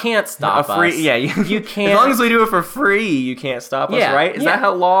 and you can't stop us. Yeah, You can't. As long as we do it for free, you can't stop us, Yeah, right? Is yeah. that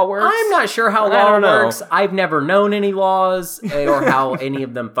how law works? I'm not sure how I law don't know. works. I've never known any laws or how any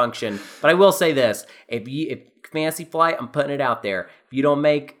of them function. But I will say this: if Fantasy Flight, I'm putting it out there.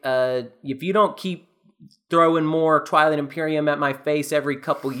 If you don't keep throwing more Twilight Imperium at my face every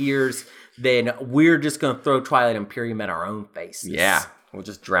couple years, then we're just going to throw Twilight Imperium at our own faces. Yeah, we'll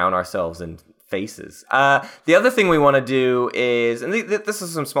just drown ourselves in faces. The other thing we want to do is, and this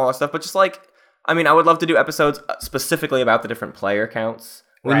is some smaller stuff, but just like, I would love to do episodes specifically about the different player counts.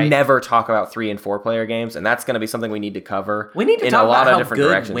 We Right. never talk about 3 and 4 player games, and that's going to be something we need to cover. We need to in talk a lot about of how different good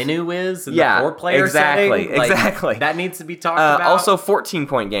directions. Winnu is in Yeah, the 4-player exactly, setting. Like, exactly. That needs to be talked about. Also,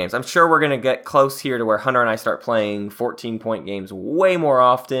 14-point games. I'm sure we're going to get close here to where Hunter and I start playing 14-point games way more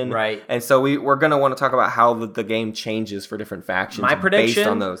often. Right. And so we're going to want to talk about how the game changes for different factions My prediction, based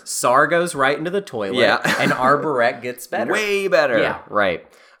on those. SAR goes right into the toilet, Yeah. and Arborec gets better. Way better. Yeah. Right.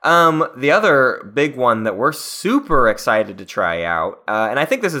 The other big one that we're super excited to try out, and I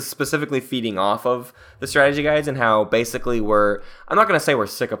think this is specifically feeding off of the strategy guides and how basically I'm not going to say we're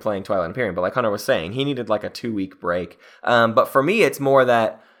sick of playing Twilight Imperium, but like Hunter was saying, he needed like a 2-week break. But for me, it's more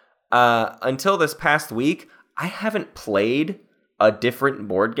that until this past week, I haven't played a different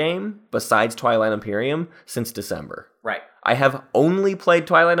board game besides Twilight Imperium since December. Right. I have only played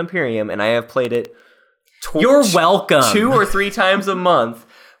Twilight Imperium, and I have played it You're welcome. 2 or 3 times a month.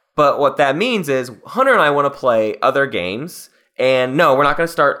 But what that means is Hunter and I want to play other games. And no, we're not going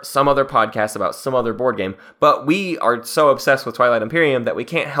to start some other podcast about some other board game. But we are so obsessed with Twilight Imperium that we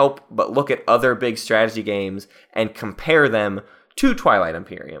can't help but look at other big strategy games and compare them to Twilight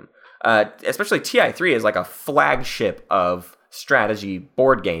Imperium. Especially TI3 is like a flagship of strategy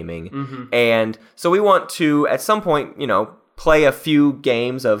board gaming. Mm-hmm. And so we want to, at some point, play a few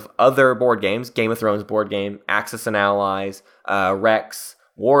games of other board games. Game of Thrones board game, Axis and Allies, Rex,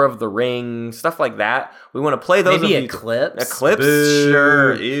 War of the Ring, stuff like that. We want to play those. Maybe Eclipse. Eclipse? Boo.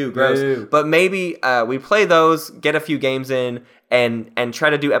 Sure. Ew, gross. Boo. But maybe we play those, get a few games in, and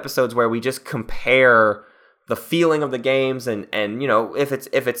try to do episodes where we just compare the feeling of the games and if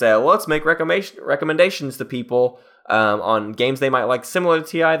it's let's make recommendations to people on games they might like similar to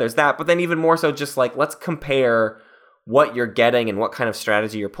TI. There's that. But then even more so, just like let's compare what you're getting and what kind of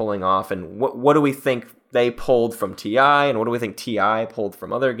strategy you're pulling off, and what do we think they pulled from TI, and what do we think TI pulled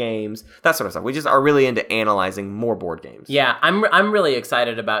from other games, that sort of stuff. We just are really into analyzing more board games. Yeah, I'm really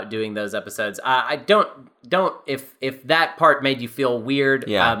excited about doing those episodes. I don't if that part made you feel weird.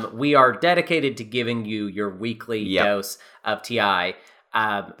 Yeah. We are dedicated to giving you your weekly dose of TI.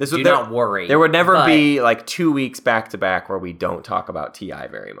 Do not worry. There would never be like 2 weeks back to back where we don't talk about TI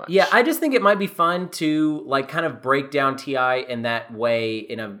very much. Yeah, I just think it might be fun to like kind of break down TI in that way,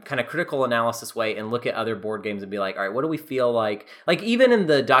 in a kind of critical analysis way, and look at other board games and be like, all right, what do we feel like? Like even in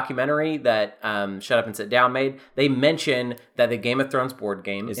the documentary that Shut Up and Sit Down made, they mention that the Game of Thrones board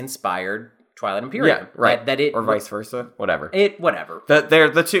game is inspired Twilight Imperium. Yeah, right. That it, or vice versa. Whatever. Whatever. They're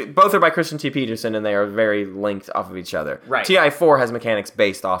the two. Both are by Christian T. Peterson, and they are very linked off of each other. Right. TI4 has mechanics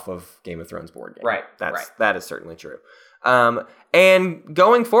based off of Game of Thrones board game. Right. That is certainly true. And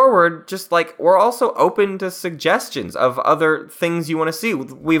going forward, just like we're also open to suggestions of other things you want to see.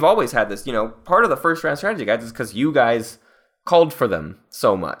 We've always had this. Part of the first round strategy guides is because you guys called for them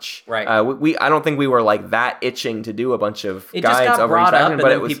so much. Right. I don't think we were like that itching to do a bunch of It guides just got over brought each up, faction, and but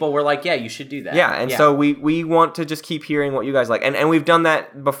then it was, people were like, "Yeah, you should do that." yeah, and so we want to just keep hearing what you guys like, and we've done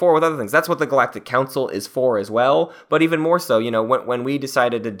that before with other things. That's what the Galactic Council is for as well. But even more so, when we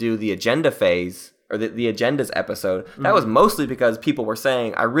decided to do the agenda phase or the agendas episode, that was mostly because people were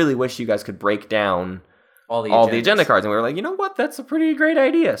saying, "I really wish you guys could break down." All the agenda cards, and we were like, you know what, that's a pretty great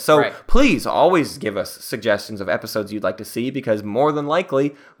idea. So please always give us suggestions of episodes you'd like to see, because more than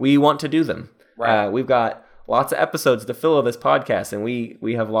likely we want to do them. We've got lots of episodes to fill this podcast, and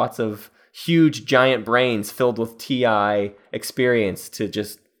we have lots of huge giant brains filled with TI experience to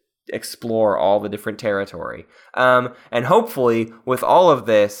just explore all the different territory. And hopefully with all of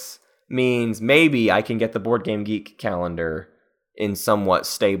this means maybe I can get the Board Game Geek calendar in somewhat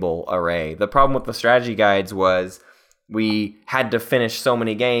stable array. The problem with the strategy guides was we had to finish so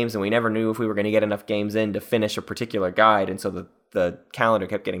many games, and we never knew if we were going to get enough games in to finish a particular guide, and so the calendar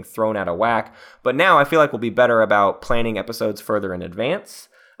kept getting thrown out of whack. But now I feel like we'll be better about planning episodes further in advance,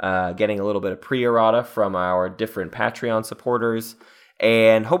 getting a little bit of pre-errata from our different Patreon supporters,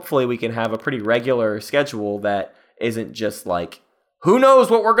 and hopefully we can have a pretty regular schedule that isn't just like, who knows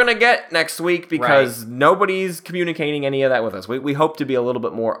what we're going to get next week, because nobody's communicating any of that with us. We hope to be a little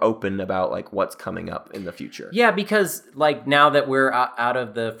bit more open about like what's coming up in the future. Yeah, because like now that we're out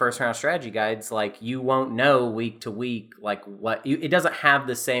of the first round strategy guides, like you won't know week to week like what it doesn't have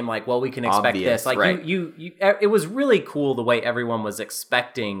the same like, well, we can expect this. Like you it was really cool the way everyone was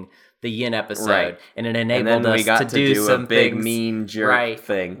expecting the Yin episode, and it enabled us to do some a big things. mean jerk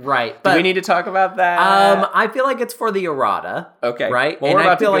thing. Right. Do we need to talk about that? I feel like it's for the errata. Okay. Right? Well, and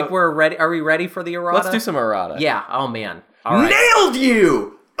I feel like we're ready. Are we ready for the errata? Let's do some errata. Yeah. Oh, man. All right. Nailed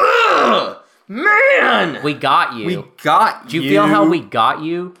you! Ugh! Man! We got you. We got Do you feel how we got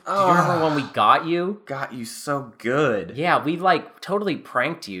you? Do you remember when we got you? Got you so good. Yeah, we like totally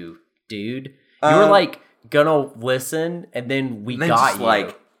pranked you, dude. You were like gonna listen, and then we got you.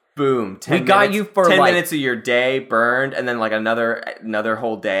 Like, boom. 10 we got minutes, you for 10 like, minutes of your day burned, and then like another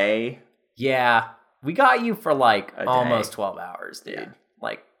whole day. Yeah, we got you for like A almost day. 12 hours, dude. Yeah.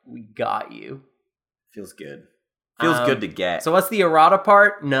 Like we got you. Feels good. Feels good to get. So what's the errata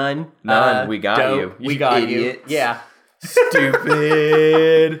part? None. We got dope. you. We got idiot. you. Yeah.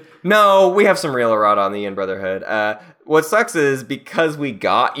 Stupid. No, we have some real errata on the In Brotherhood. What sucks is because we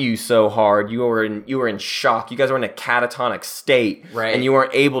got you so hard, you were in shock. You guys were in a catatonic state, right? And you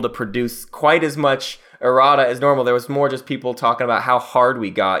weren't able to produce quite as much errata as normal. There was more just people talking about how hard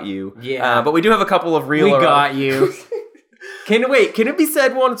we got you. Yeah, but we do have a couple of real. We errata. got you. Can it be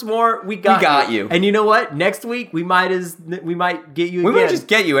said once more? We got you. And you know what? Next week we might get you again. We might just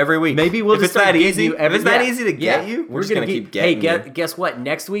get you every week. Maybe we'll just start getting you every. If it's that easy to get you, we're just gonna keep getting you. Hey, guess what?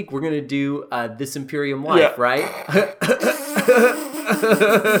 Next week we're gonna do This Imperium Life, right?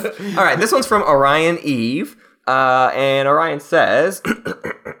 All right, this one's from Orion Eve, and Orion says,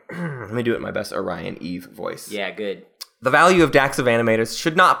 let me do it in my best Orion Eve voice. Yeah, good. The value of Daxiv animators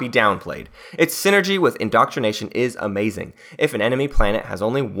should not be downplayed. Its synergy with indoctrination is amazing. If an enemy planet has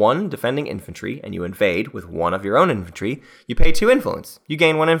only one defending infantry and you invade with one of your own infantry, you pay 2 influence. You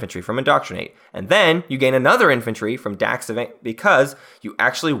gain 1 infantry from indoctrinate, and then you gain another infantry from Daxiv because you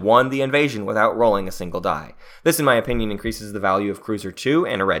actually won the invasion without rolling a single die. This, in my opinion, increases the value of Cruiser 2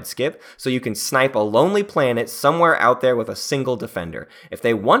 and a red skip, so you can snipe a lonely planet somewhere out there with a single defender. If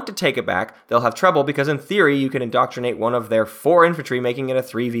they want to take it back, they'll have trouble because in theory you can indoctrinate one of their 4 infantry, making it a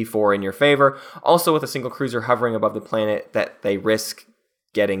 3v4 in your favor, also with a single cruiser hovering above the planet that they risk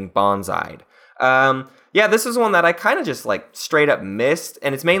getting bonsai'd. Yeah, this is one that I kind of just like straight up missed,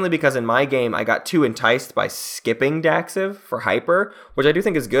 and it's mainly because in my game I got too enticed by skipping Daxiv for Hyper, which I do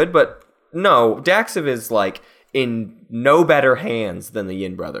think is good, but no, Daxiv is like in no better hands than the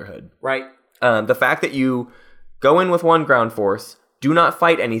Yin Brotherhood. Right. The fact that you go in with 1 ground force, do not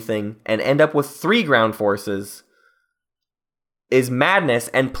fight anything, and end up with 3 ground forces is madness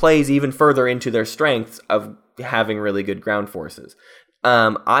and plays even further into their strengths of having really good ground forces.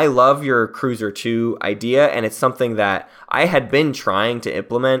 I love your Cruiser 2 idea, and it's something that I had been trying to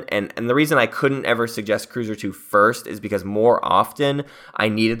implement, and the reason I couldn't ever suggest Cruiser 2 first is because more often I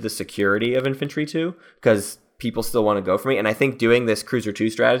needed the security of Infantry 2, because people still want to go for me, and I think doing this Cruiser 2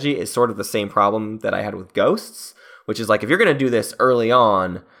 strategy is sort of the same problem that I had with Ghosts, which is like, if you're going to do this early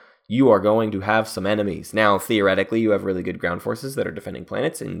on, you are going to have some enemies. Now, theoretically, you have really good ground forces that are defending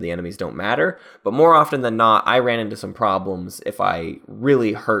planets, and the enemies don't matter. But more often than not, I ran into some problems if I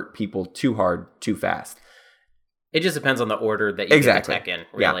really hurt people too hard, too fast. It just depends on the order that you get the tech in,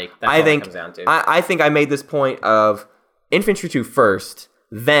 really. Yeah. That's all it comes down to. I think I made this point of Infantry 2 first,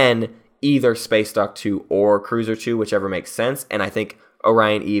 then either Space Dock 2 or Cruiser 2, whichever makes sense. And I think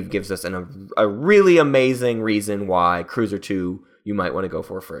Orion Eve gives us a really amazing reason why Cruiser 2 you might want to go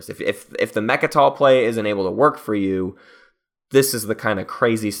for first. If the Mechatol play isn't able to work for you, this is the kind of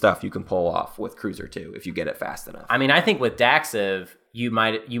crazy stuff you can pull off with Cruiser 2 if you get it fast enough. I mean, I think with Daxiv, you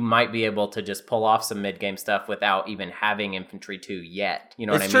might be able to just pull off some mid-game stuff without even having Infantry 2 yet. You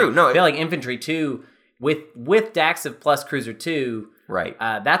know what I mean? It's true. No, I feel like Infantry 2 with Daxiv plus Cruiser 2, right?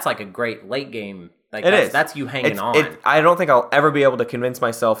 That's like a great late game. Like it is. That's you hanging on. I don't think I'll ever be able to convince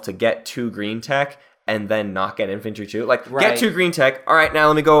myself to get 2 green tech and then not get Infantry 2. Like, get 2 green tech. All right, now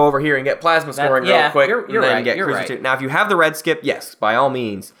let me go over here and get Plasma Scoring real quick. You're and then right, get you're Cruiser right. 2. Now, if you have the red skip, yes, by all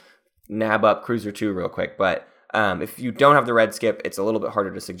means, nab up Cruiser 2 real quick. But if you don't have the red skip, it's a little bit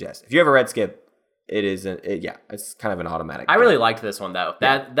harder to suggest. If you have a red skip, it's kind of an automatic. I really liked this one, though.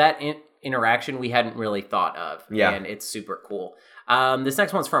 That interaction we hadn't really thought of. Yeah. And it's super cool. This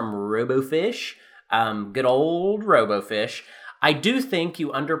next one's from Robofish. Good old Robofish. I do think you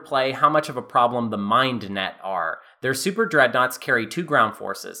underplay how much of a problem the MindNet are. Their super dreadnoughts carry 2 ground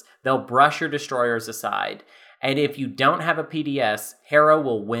forces. They'll brush your destroyers aside. And if you don't have a PDS, Hera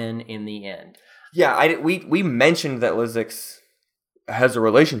will win in the end. Yeah, we mentioned that Lizix has a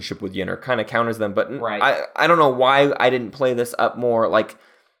relationship with Yin or kind of counters them, but right. I don't know why I didn't play this up more. Like,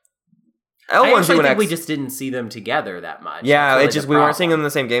 I actually think we just didn't see them together that much. Yeah, we weren't seeing them in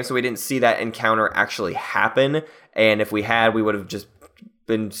the same game, so we didn't see that encounter actually happen. And if we had, we would have just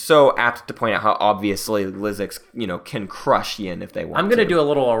been so apt to point out how obviously Lizix, can crush Yin if they want. I'm going to do a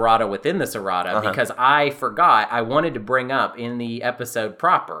little errata within this errata because I forgot I wanted to bring up in the episode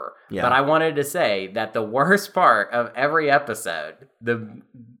proper, but I wanted to say that the worst part of every episode, the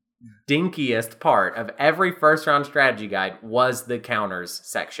dinkiest part of every first round strategy guide was the counters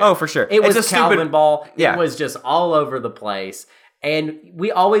section. Oh, for sure. It was a Calvin ball. Yeah. It was just all over the place. And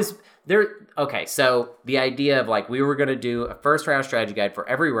we always okay, so the idea of like we were going to do a first round strategy guide for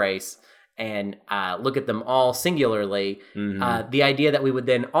every race and look at them all singularly. Mm-hmm. The idea that we would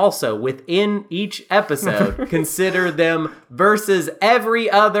then also within each episode consider them versus every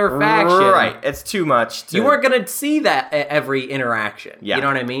other faction. Right, it's too much. You weren't going to see that at every interaction. Yeah. You know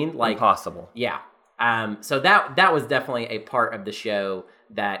what I mean? Like impossible. Yeah. So that was definitely a part of the show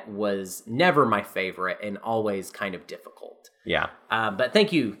that was never my favorite and always kind of difficult. Yeah. But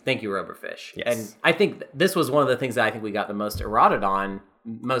thank you, Robofish. Yes. And I think this was one of the things that I think we got the most errated on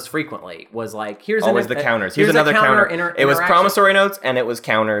most frequently was like, here's always the counters. Here's another counter. It was promissory notes and it was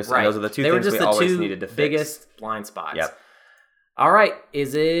counters. Right. And those are the two things we always needed to fix. Biggest blind spots. Yep. All right.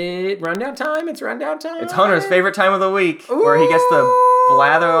 Is it rundown time? It's rundown time. It's Hunter's favorite time of the week where he gets to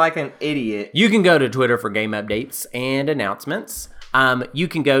blather like an idiot. You can go to Twitter for game updates and announcements. You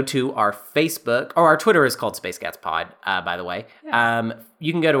can go to our Facebook, or our Twitter is called Space Cats Pod, by the way. Yeah.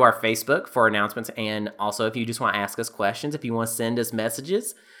 You can go to our Facebook for announcements, and also if you just want to ask us questions, if you want to send us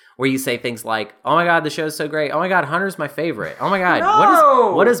messages where you say things like, "Oh my God, the show's so great! Oh my God, Hunter's my favorite! Oh my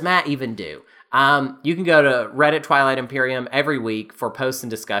God, what does Matt even do?" You can go to Reddit Twilight Imperium every week for posts and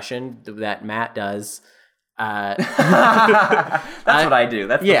discussion that Matt does. That's what I do.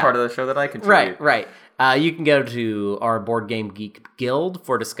 That's the part of the show that I contribute. Right. You can go to our Board Game Geek Guild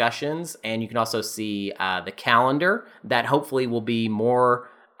for discussions, and you can also see the calendar that hopefully will be more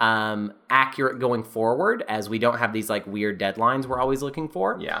accurate going forward, as we don't have these like weird deadlines we're always looking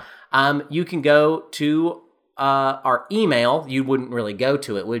for. Yeah. You can go to our email. You wouldn't really go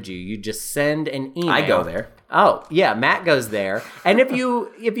to it, would you? You'd just send an email. I go there. Oh, yeah, Matt goes there. And if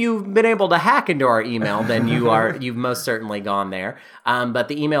you've been able to hack into our email, then you've most certainly gone there. But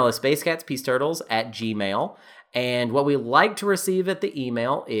the email is spacecatspturtles@gmail.com. And what we like to receive at the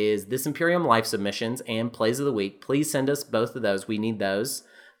email is This Imperium Life submissions and Plays of the Week. Please send us both of those. We need those.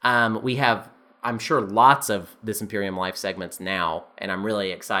 We have, I'm sure, lots of This Imperium Life segments now, and I'm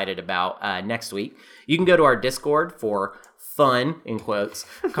really excited about next week. You can go to our Discord for fun, in quotes,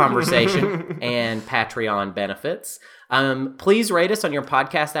 conversation and Patreon benefits. Please rate us on your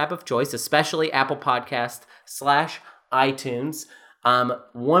podcast app of choice, especially Apple Podcast /iTunes.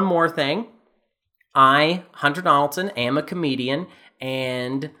 One more thing. I, Hunter Donaldson, am a comedian,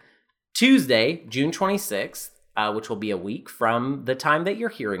 and Tuesday, June 26th, which will be a week from the time that you're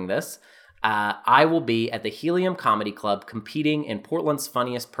hearing this, I will be at the Helium Comedy Club competing in Portland's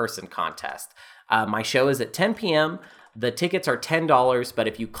Funniest Person contest. My show is at 10 p.m., The tickets are $10, but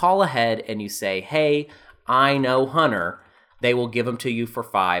if you call ahead and you say, "Hey, I know Hunter," they will give them to you for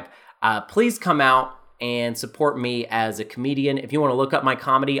 $5. Please come out and support me as a comedian. If you want to look up my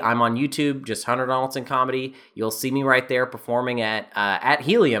comedy, I'm on YouTube, just Hunter Donaldson Comedy. You'll see me right there performing at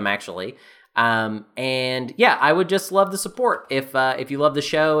Helium, actually. And yeah, I would just love the support. If you love the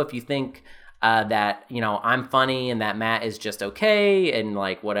show, if you think that, I'm funny and that Matt is just okay and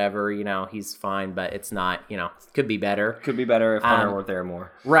like whatever, he's fine, but it's not, could be better. Could be better if Hunter were there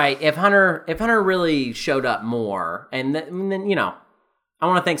more. Right. If Hunter really showed up more, and then I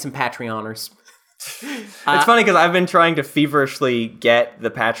want to thank some Patreoners. It's funny because I've been trying to feverishly get the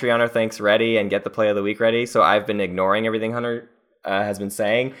Patreoner thanks ready and get the play of the week ready, so I've been ignoring everything Hunter has been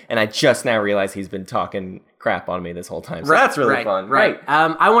saying, and I just now realized he's been talking crap on me this whole time. So that's really fun. Right.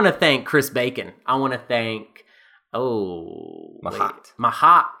 I want to thank Chris Bacon. I want to thank Mahat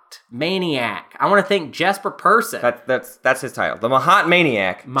Maniac. I want to thank Jesper Person. That's his title. The Mahat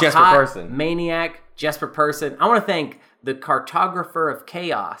Maniac, Jesper Person. Maniac, Jesper Person. I want to thank the Cartographer of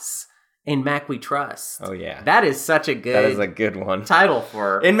Chaos. In Mac We Trust. Oh yeah, that is such a good. That is a good one. Title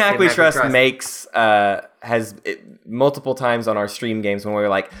for In Mac We Trust makes has multiple times on our stream games when we were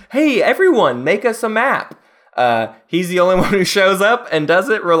like, "Hey everyone, make us a map." He's the only one who shows up and does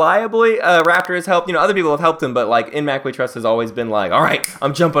it reliably. Raptor has helped. Other people have helped him, but like In Mac We Trust has always been like, "All right,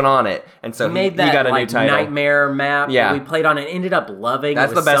 I'm jumping on it." And so he made that got a new title. Nightmare map. Yeah, we played on it. Ended up loving.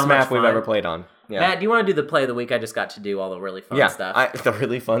 That's the best map we've ever played on. Yeah. Matt, do you want to do the play of the week? I just got to do all the really fun stuff. The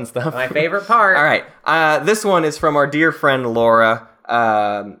really fun stuff. My favorite part. All right. This one is from our dear friend Laura.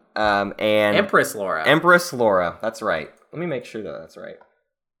 And Empress Laura. Empress Laura. That's right. Let me make sure that's right.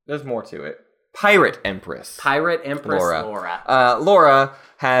 There's more to it. Pirate Empress. Pirate Empress Laura. Laura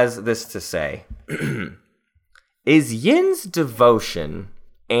has this to say. Is Yin's devotion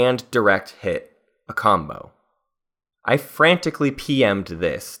and direct hit a combo? I frantically PM'd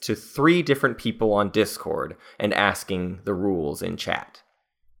this to 3 different people on Discord and asking the rules in chat.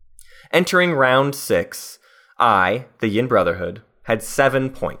 Entering round 6, I, the Yin Brotherhood, had 7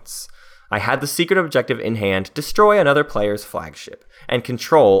 points. I had the secret objective in hand, destroy another player's flagship, and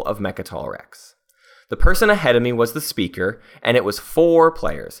control of Mechatol Rex. The person ahead of me was the speaker, and it was 4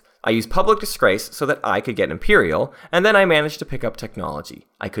 players. I used Public Disgrace so that I could get Imperial, and then I managed to pick up Technology.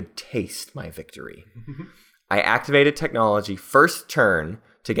 I could taste my victory. I activated Technology first turn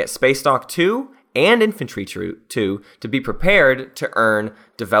to get Space Dock 2 and Infantry 2 to be prepared to earn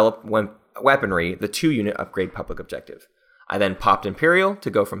Develop Weaponry, the 2-unit upgrade public objective. I then popped Imperial to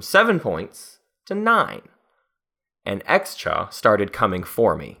go from 7 points to 9. And Xcha started coming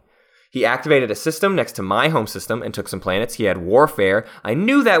for me. He activated a system next to my home system and took some planets. He had Warfare. I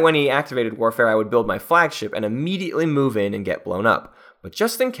knew that when he activated Warfare, I would build my flagship and immediately move in and get blown up. But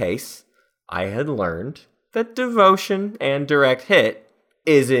just in case, I had learned that devotion and direct hit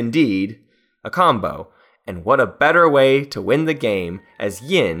is indeed a combo. And what a better way to win the game as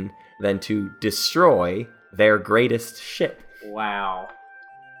Yin than to destroy their greatest ship. Wow.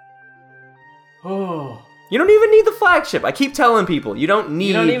 Oh. You don't even need the flagship. I keep telling people, you don't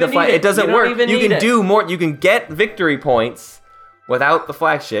need the flagship. It doesn't work. You can do more. You can get victory points without the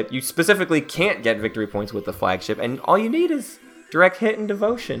flagship. You specifically can't get victory points with the flagship. And all you need is direct hit and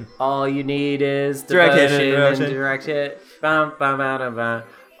devotion. All you need is devotion and direct hit. Bum, bum, bum, bum.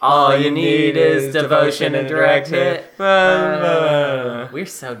 All you need is devotion and direct hit. We're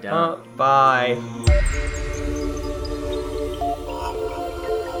so dumb. Bye.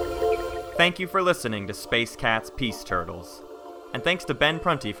 Thank you for listening to Space Cat's Peace Turtles. And thanks to Ben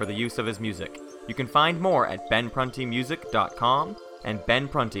Prunty for the use of his music. You can find more at benpruntymusic.com and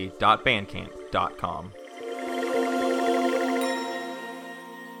benprunty.bandcamp.com.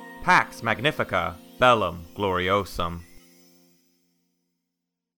 Pax Magnifica, Bellum Gloriosum.